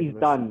 Absolutely What he's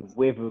ridiculous. done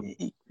with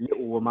a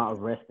little amount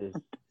of rest is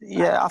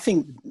Yeah, I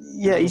think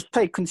he's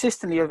played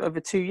consistently over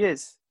 2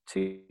 years,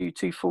 two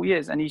full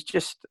years, and he's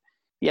just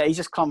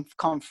come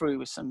through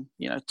with some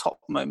top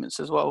moments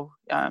as well.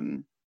 I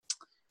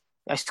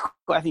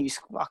think he's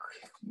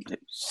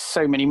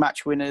so many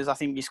match winners. I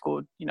think he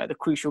scored the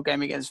crucial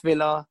game against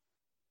Villa,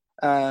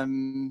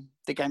 the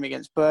game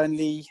against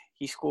Burnley.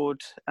 He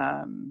scored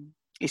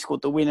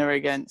the winner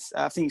against.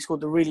 I think he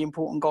scored the really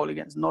important goal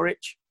against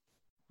Norwich,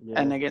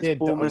 and against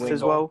Bournemouth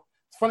as well.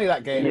 It's funny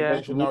that game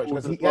against Norwich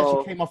because he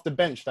actually came off the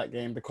bench that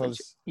game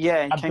because he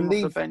came off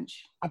the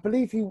bench. I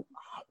believe he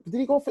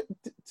go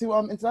to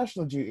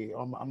international duty.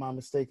 Am I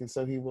mistaken?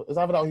 So he was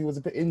either that or he was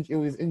a bit he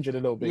was injured a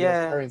little bit. He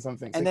was carrying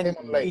something. So and then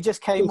he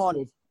just came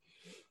on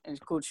and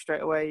scored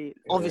straight away.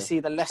 Yeah. Obviously,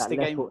 the Leicester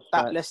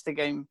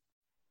game.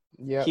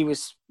 Yeah, he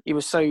was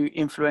so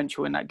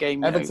influential in that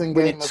game. Everton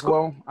game as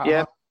well.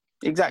 Yeah,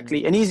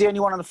 exactly. And he's the only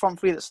one on the front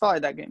three that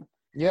started that game.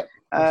 Yep,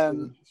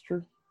 it's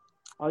true.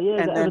 Oh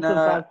yeah, and then, Everton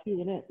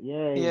 5-2, isn't it?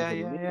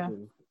 Yeah.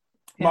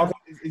 Mark,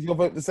 is your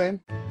vote the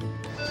same?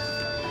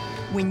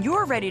 When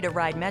you're ready to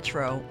ride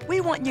Metro,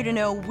 we want you to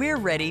know we're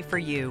ready for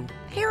you.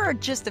 Here are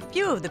just a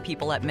few of the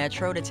people at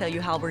Metro to tell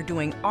you how we're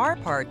doing our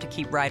part to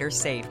keep riders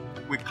safe.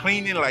 We're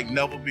cleaning like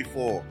never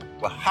before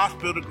with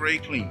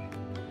hospital-grade cleaning.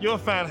 You'll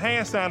find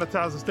hand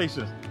sanitizer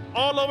stations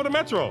all over the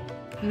Metro.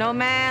 No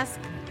mask,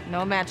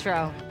 no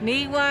Metro.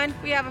 Need one?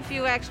 We have a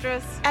few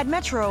extras. At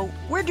Metro,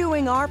 we're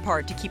doing our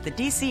part to keep the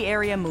D.C.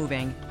 area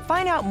moving.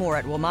 Find out more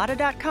at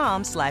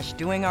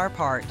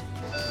WMATA.com/doingourpart.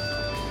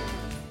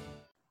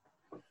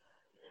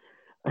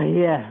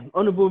 Yeah,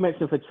 honourable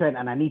mention for Trent,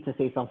 and I need to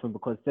say something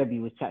because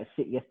Sebi was chatting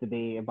shit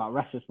yesterday about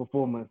Rashford's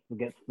performance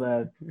against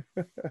Spurs.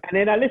 And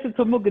then I listened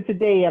to Mugga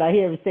today and I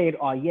hear him saying,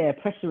 oh yeah,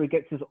 pressure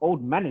against his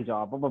old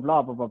manager, blah, blah,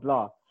 blah, blah, blah,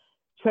 blah.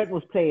 Trent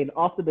was playing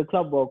after the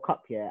Club World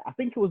Cup here. I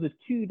think it was a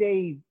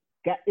 2-day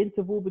gap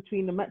interval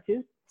between the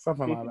matches.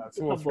 Something like that,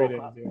 2 or 3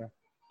 days, yeah.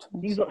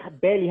 He's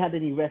barely had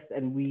any rest,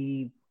 and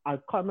I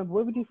can't remember,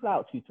 where would you fly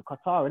out to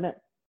Qatar, innit?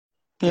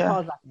 Yeah.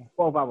 Qatar's like a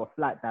 12-hour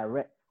flight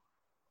direct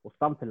or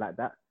something like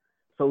that.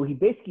 So he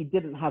basically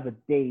didn't have a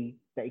day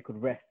that he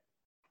could rest.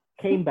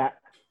 Came back.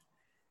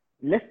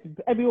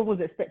 Everyone was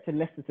expecting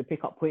Leicester to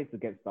pick up points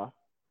against us.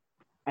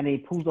 And he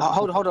pulls off.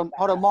 Hold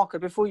on, Marco.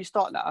 Before you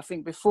start that, I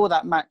think before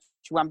that match,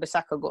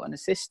 Wan-Bissaka got an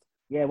assist.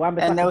 Yeah,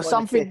 Wan-Bissaka. And there was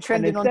something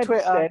trending on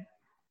Twitter.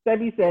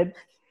 Sebi said,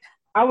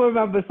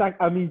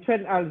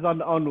 Trent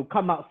Alexander-Arnold,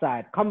 come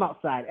outside.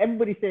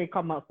 Everybody saying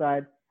come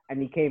outside,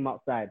 and he came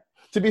outside.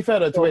 To be fair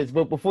though,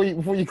 but before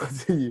you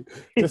continue,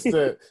 just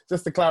to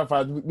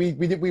clarify,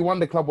 we won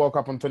the Club World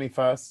Cup on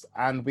 21st,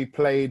 and we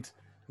played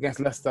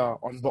against Leicester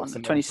on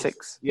Boxing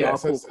 26th. Yeah,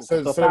 so it was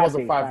a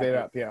 5-day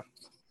lap. Yeah,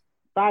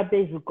 5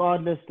 days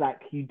regardless.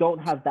 Like, you don't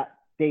have that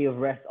day of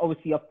rest.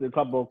 Obviously, after the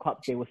Club World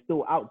Cup, they were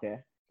still out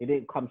there. They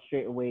didn't come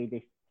straight away.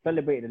 They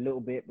celebrated a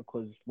little bit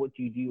because what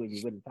do you do when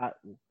you win the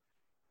title?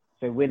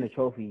 So win a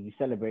trophy, you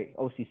celebrate.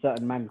 Obviously,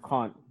 certain men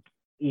can't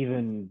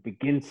even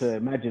begin to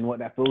imagine what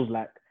that feels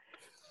like.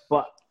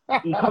 But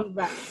he comes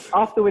back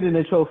after winning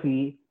the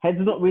trophy,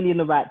 head's not really in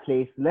the right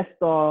place.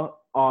 Leicester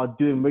are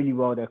doing really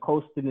well. They're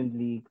coasting in the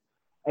league.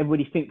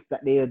 Everybody thinks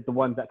that they are the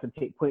ones that can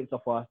take points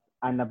off us.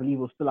 And I believe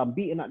we're still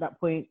unbeaten at that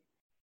point.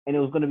 And it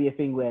was going to be a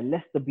thing where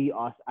Leicester beat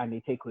us and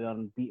they take away an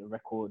unbeaten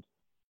record.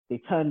 They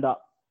turned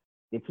up.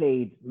 They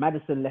played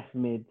Maddison left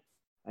mid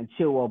and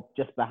Chilwell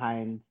just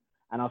behind.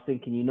 And I was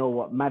thinking, you know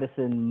what?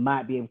 Maddison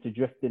might be able to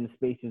drift in the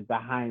spaces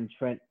behind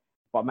Trent.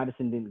 But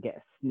Maddison didn't get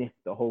a sniff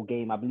the whole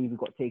game. I believe he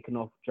got taken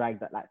off,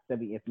 dragged at like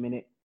 70th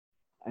minute.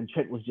 And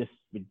Trent was just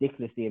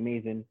ridiculously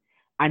amazing.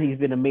 And he's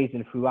been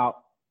amazing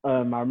throughout.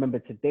 I remember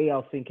today I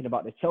was thinking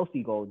about the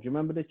Chelsea goal. Do you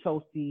remember the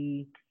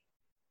Chelsea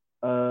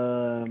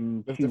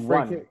 2-1? The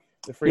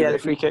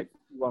free kick.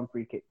 2-1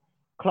 free kick.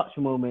 Clutch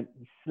moment.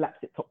 He slaps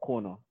it top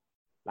corner.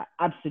 Like,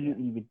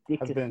 absolutely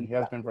ridiculous. He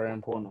has been very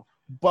important.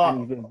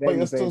 But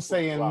you're still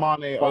saying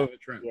Mane over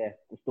Trent. Yeah,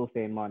 we're still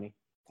saying Mane.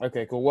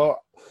 Okay, cool.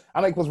 Well,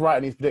 Alec was right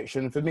in his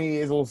prediction. For me,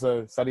 is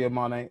also Sadio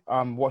Mane.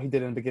 What he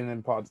did in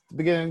the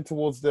beginning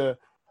towards the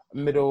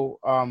middle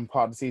part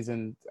of the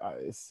season,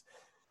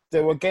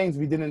 there were games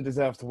we didn't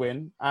deserve to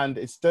win, and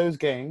it's those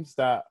games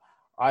that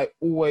I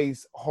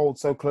always hold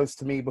so close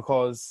to me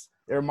because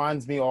it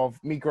reminds me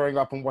of me growing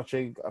up and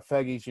watching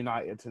Fergie's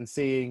United and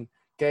seeing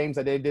games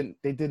that they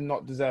did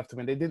not deserve to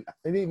win. They didn't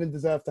even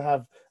deserve to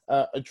have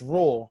a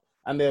draw,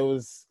 and there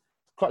was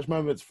clutch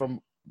moments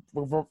from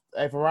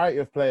a variety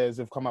of players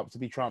who've come up to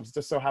be trumps. It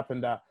just so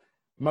happened that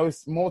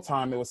more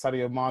time it was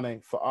Sadio Mane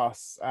for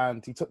us,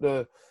 and he took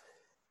the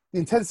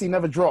intensity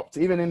never dropped.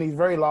 Even in his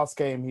very last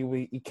game,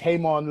 he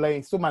came on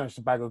late, still managed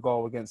to bag a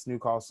goal against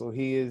Newcastle.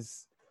 He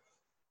is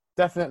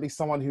definitely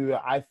someone who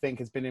I think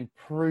has been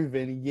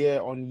improving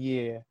year on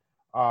year,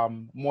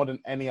 more than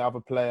any other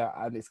player,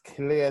 and it's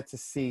clear to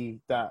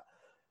see that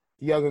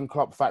the Jurgen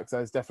Klopp factor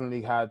has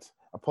definitely had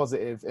a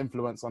positive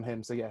influence on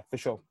him. So yeah, for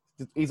sure,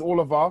 he's all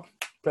of our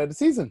player of the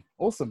season.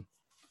 Awesome.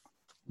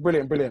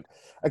 Brilliant.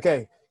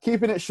 Okay,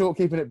 keeping it short,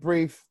 keeping it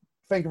brief.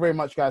 thank you very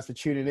much, guys, for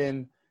tuning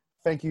in.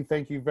 Thank you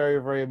very,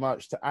 very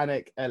much to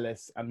Anik,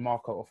 Ellis, and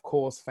Marco, of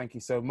course. Thank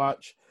you so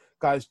much.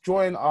 Guys,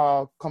 join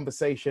our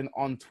conversation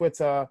on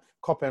Twitter,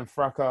 Cop and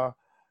Fracas.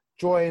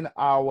 Join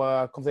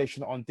our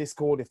conversation on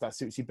Discord if that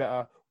suits you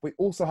better. We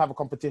also have a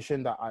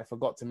competition that I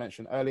forgot to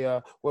mention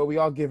earlier where we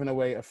are giving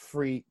away a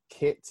free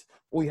kit.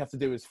 All you have to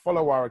do is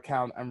follow our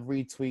account and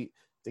retweet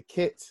the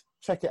kit.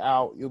 Check it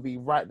out. You'll be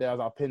right there as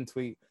our pin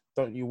tweet.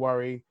 Don't you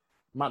worry.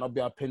 Might not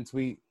be our pin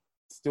tweet.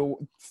 Still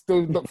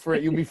look for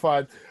it. You'll be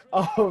fine.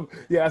 Yeah,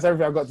 that's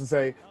everything I've got to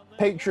say.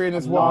 Patreon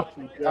as well.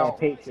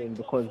 Patreon,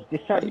 because this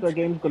transfer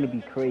game is going to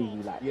be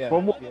crazy.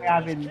 From what we're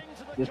having,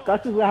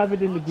 discussions we're having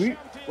in the group,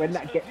 when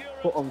that gets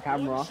put on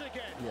camera,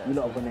 you're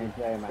not going to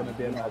enjoy it, man.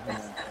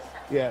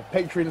 Yeah,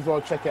 Patreon as well.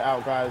 Check it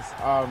out, guys.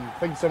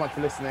 Thank you so much for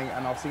listening,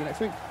 and I'll see you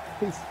next week.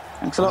 Peace.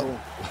 Thanks a lot.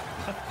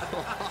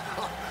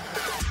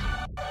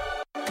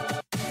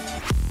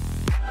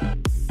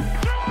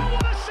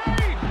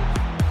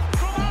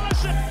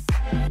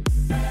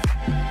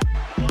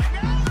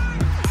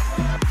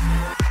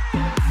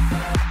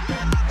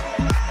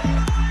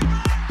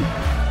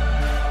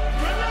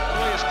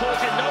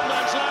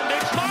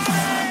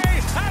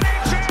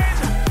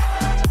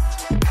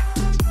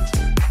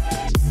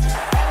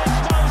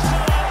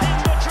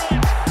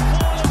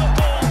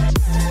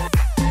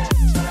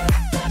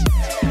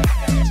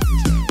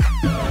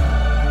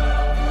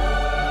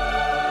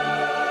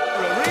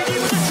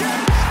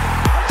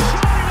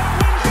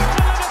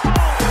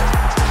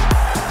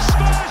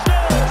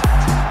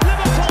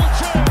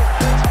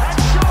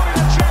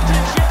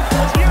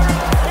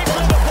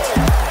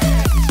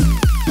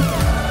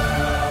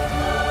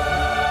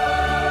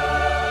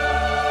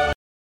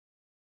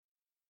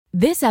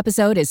 This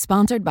episode is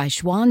sponsored by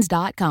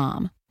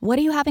Schwans.com. What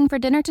are you having for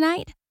dinner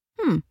tonight?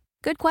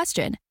 Good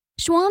question.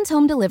 Schwans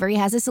Home Delivery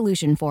has a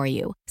solution for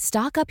you.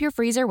 Stock up your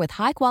freezer with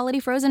high-quality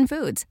frozen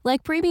foods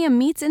like premium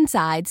meats and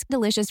sides,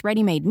 delicious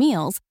ready-made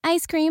meals,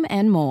 ice cream,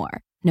 and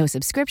more. No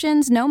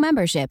subscriptions, no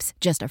memberships,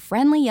 just a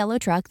friendly yellow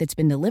truck that's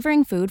been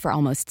delivering food for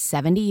almost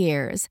 70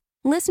 years.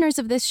 Listeners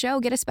of this show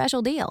get a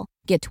special deal.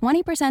 Get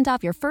 20%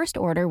 off your first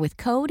order with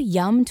code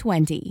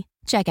YUM20.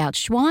 Check out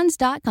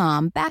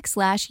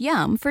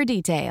schwans.com/YUM for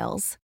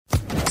details.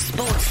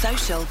 Sports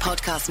Social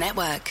Podcast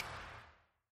Network.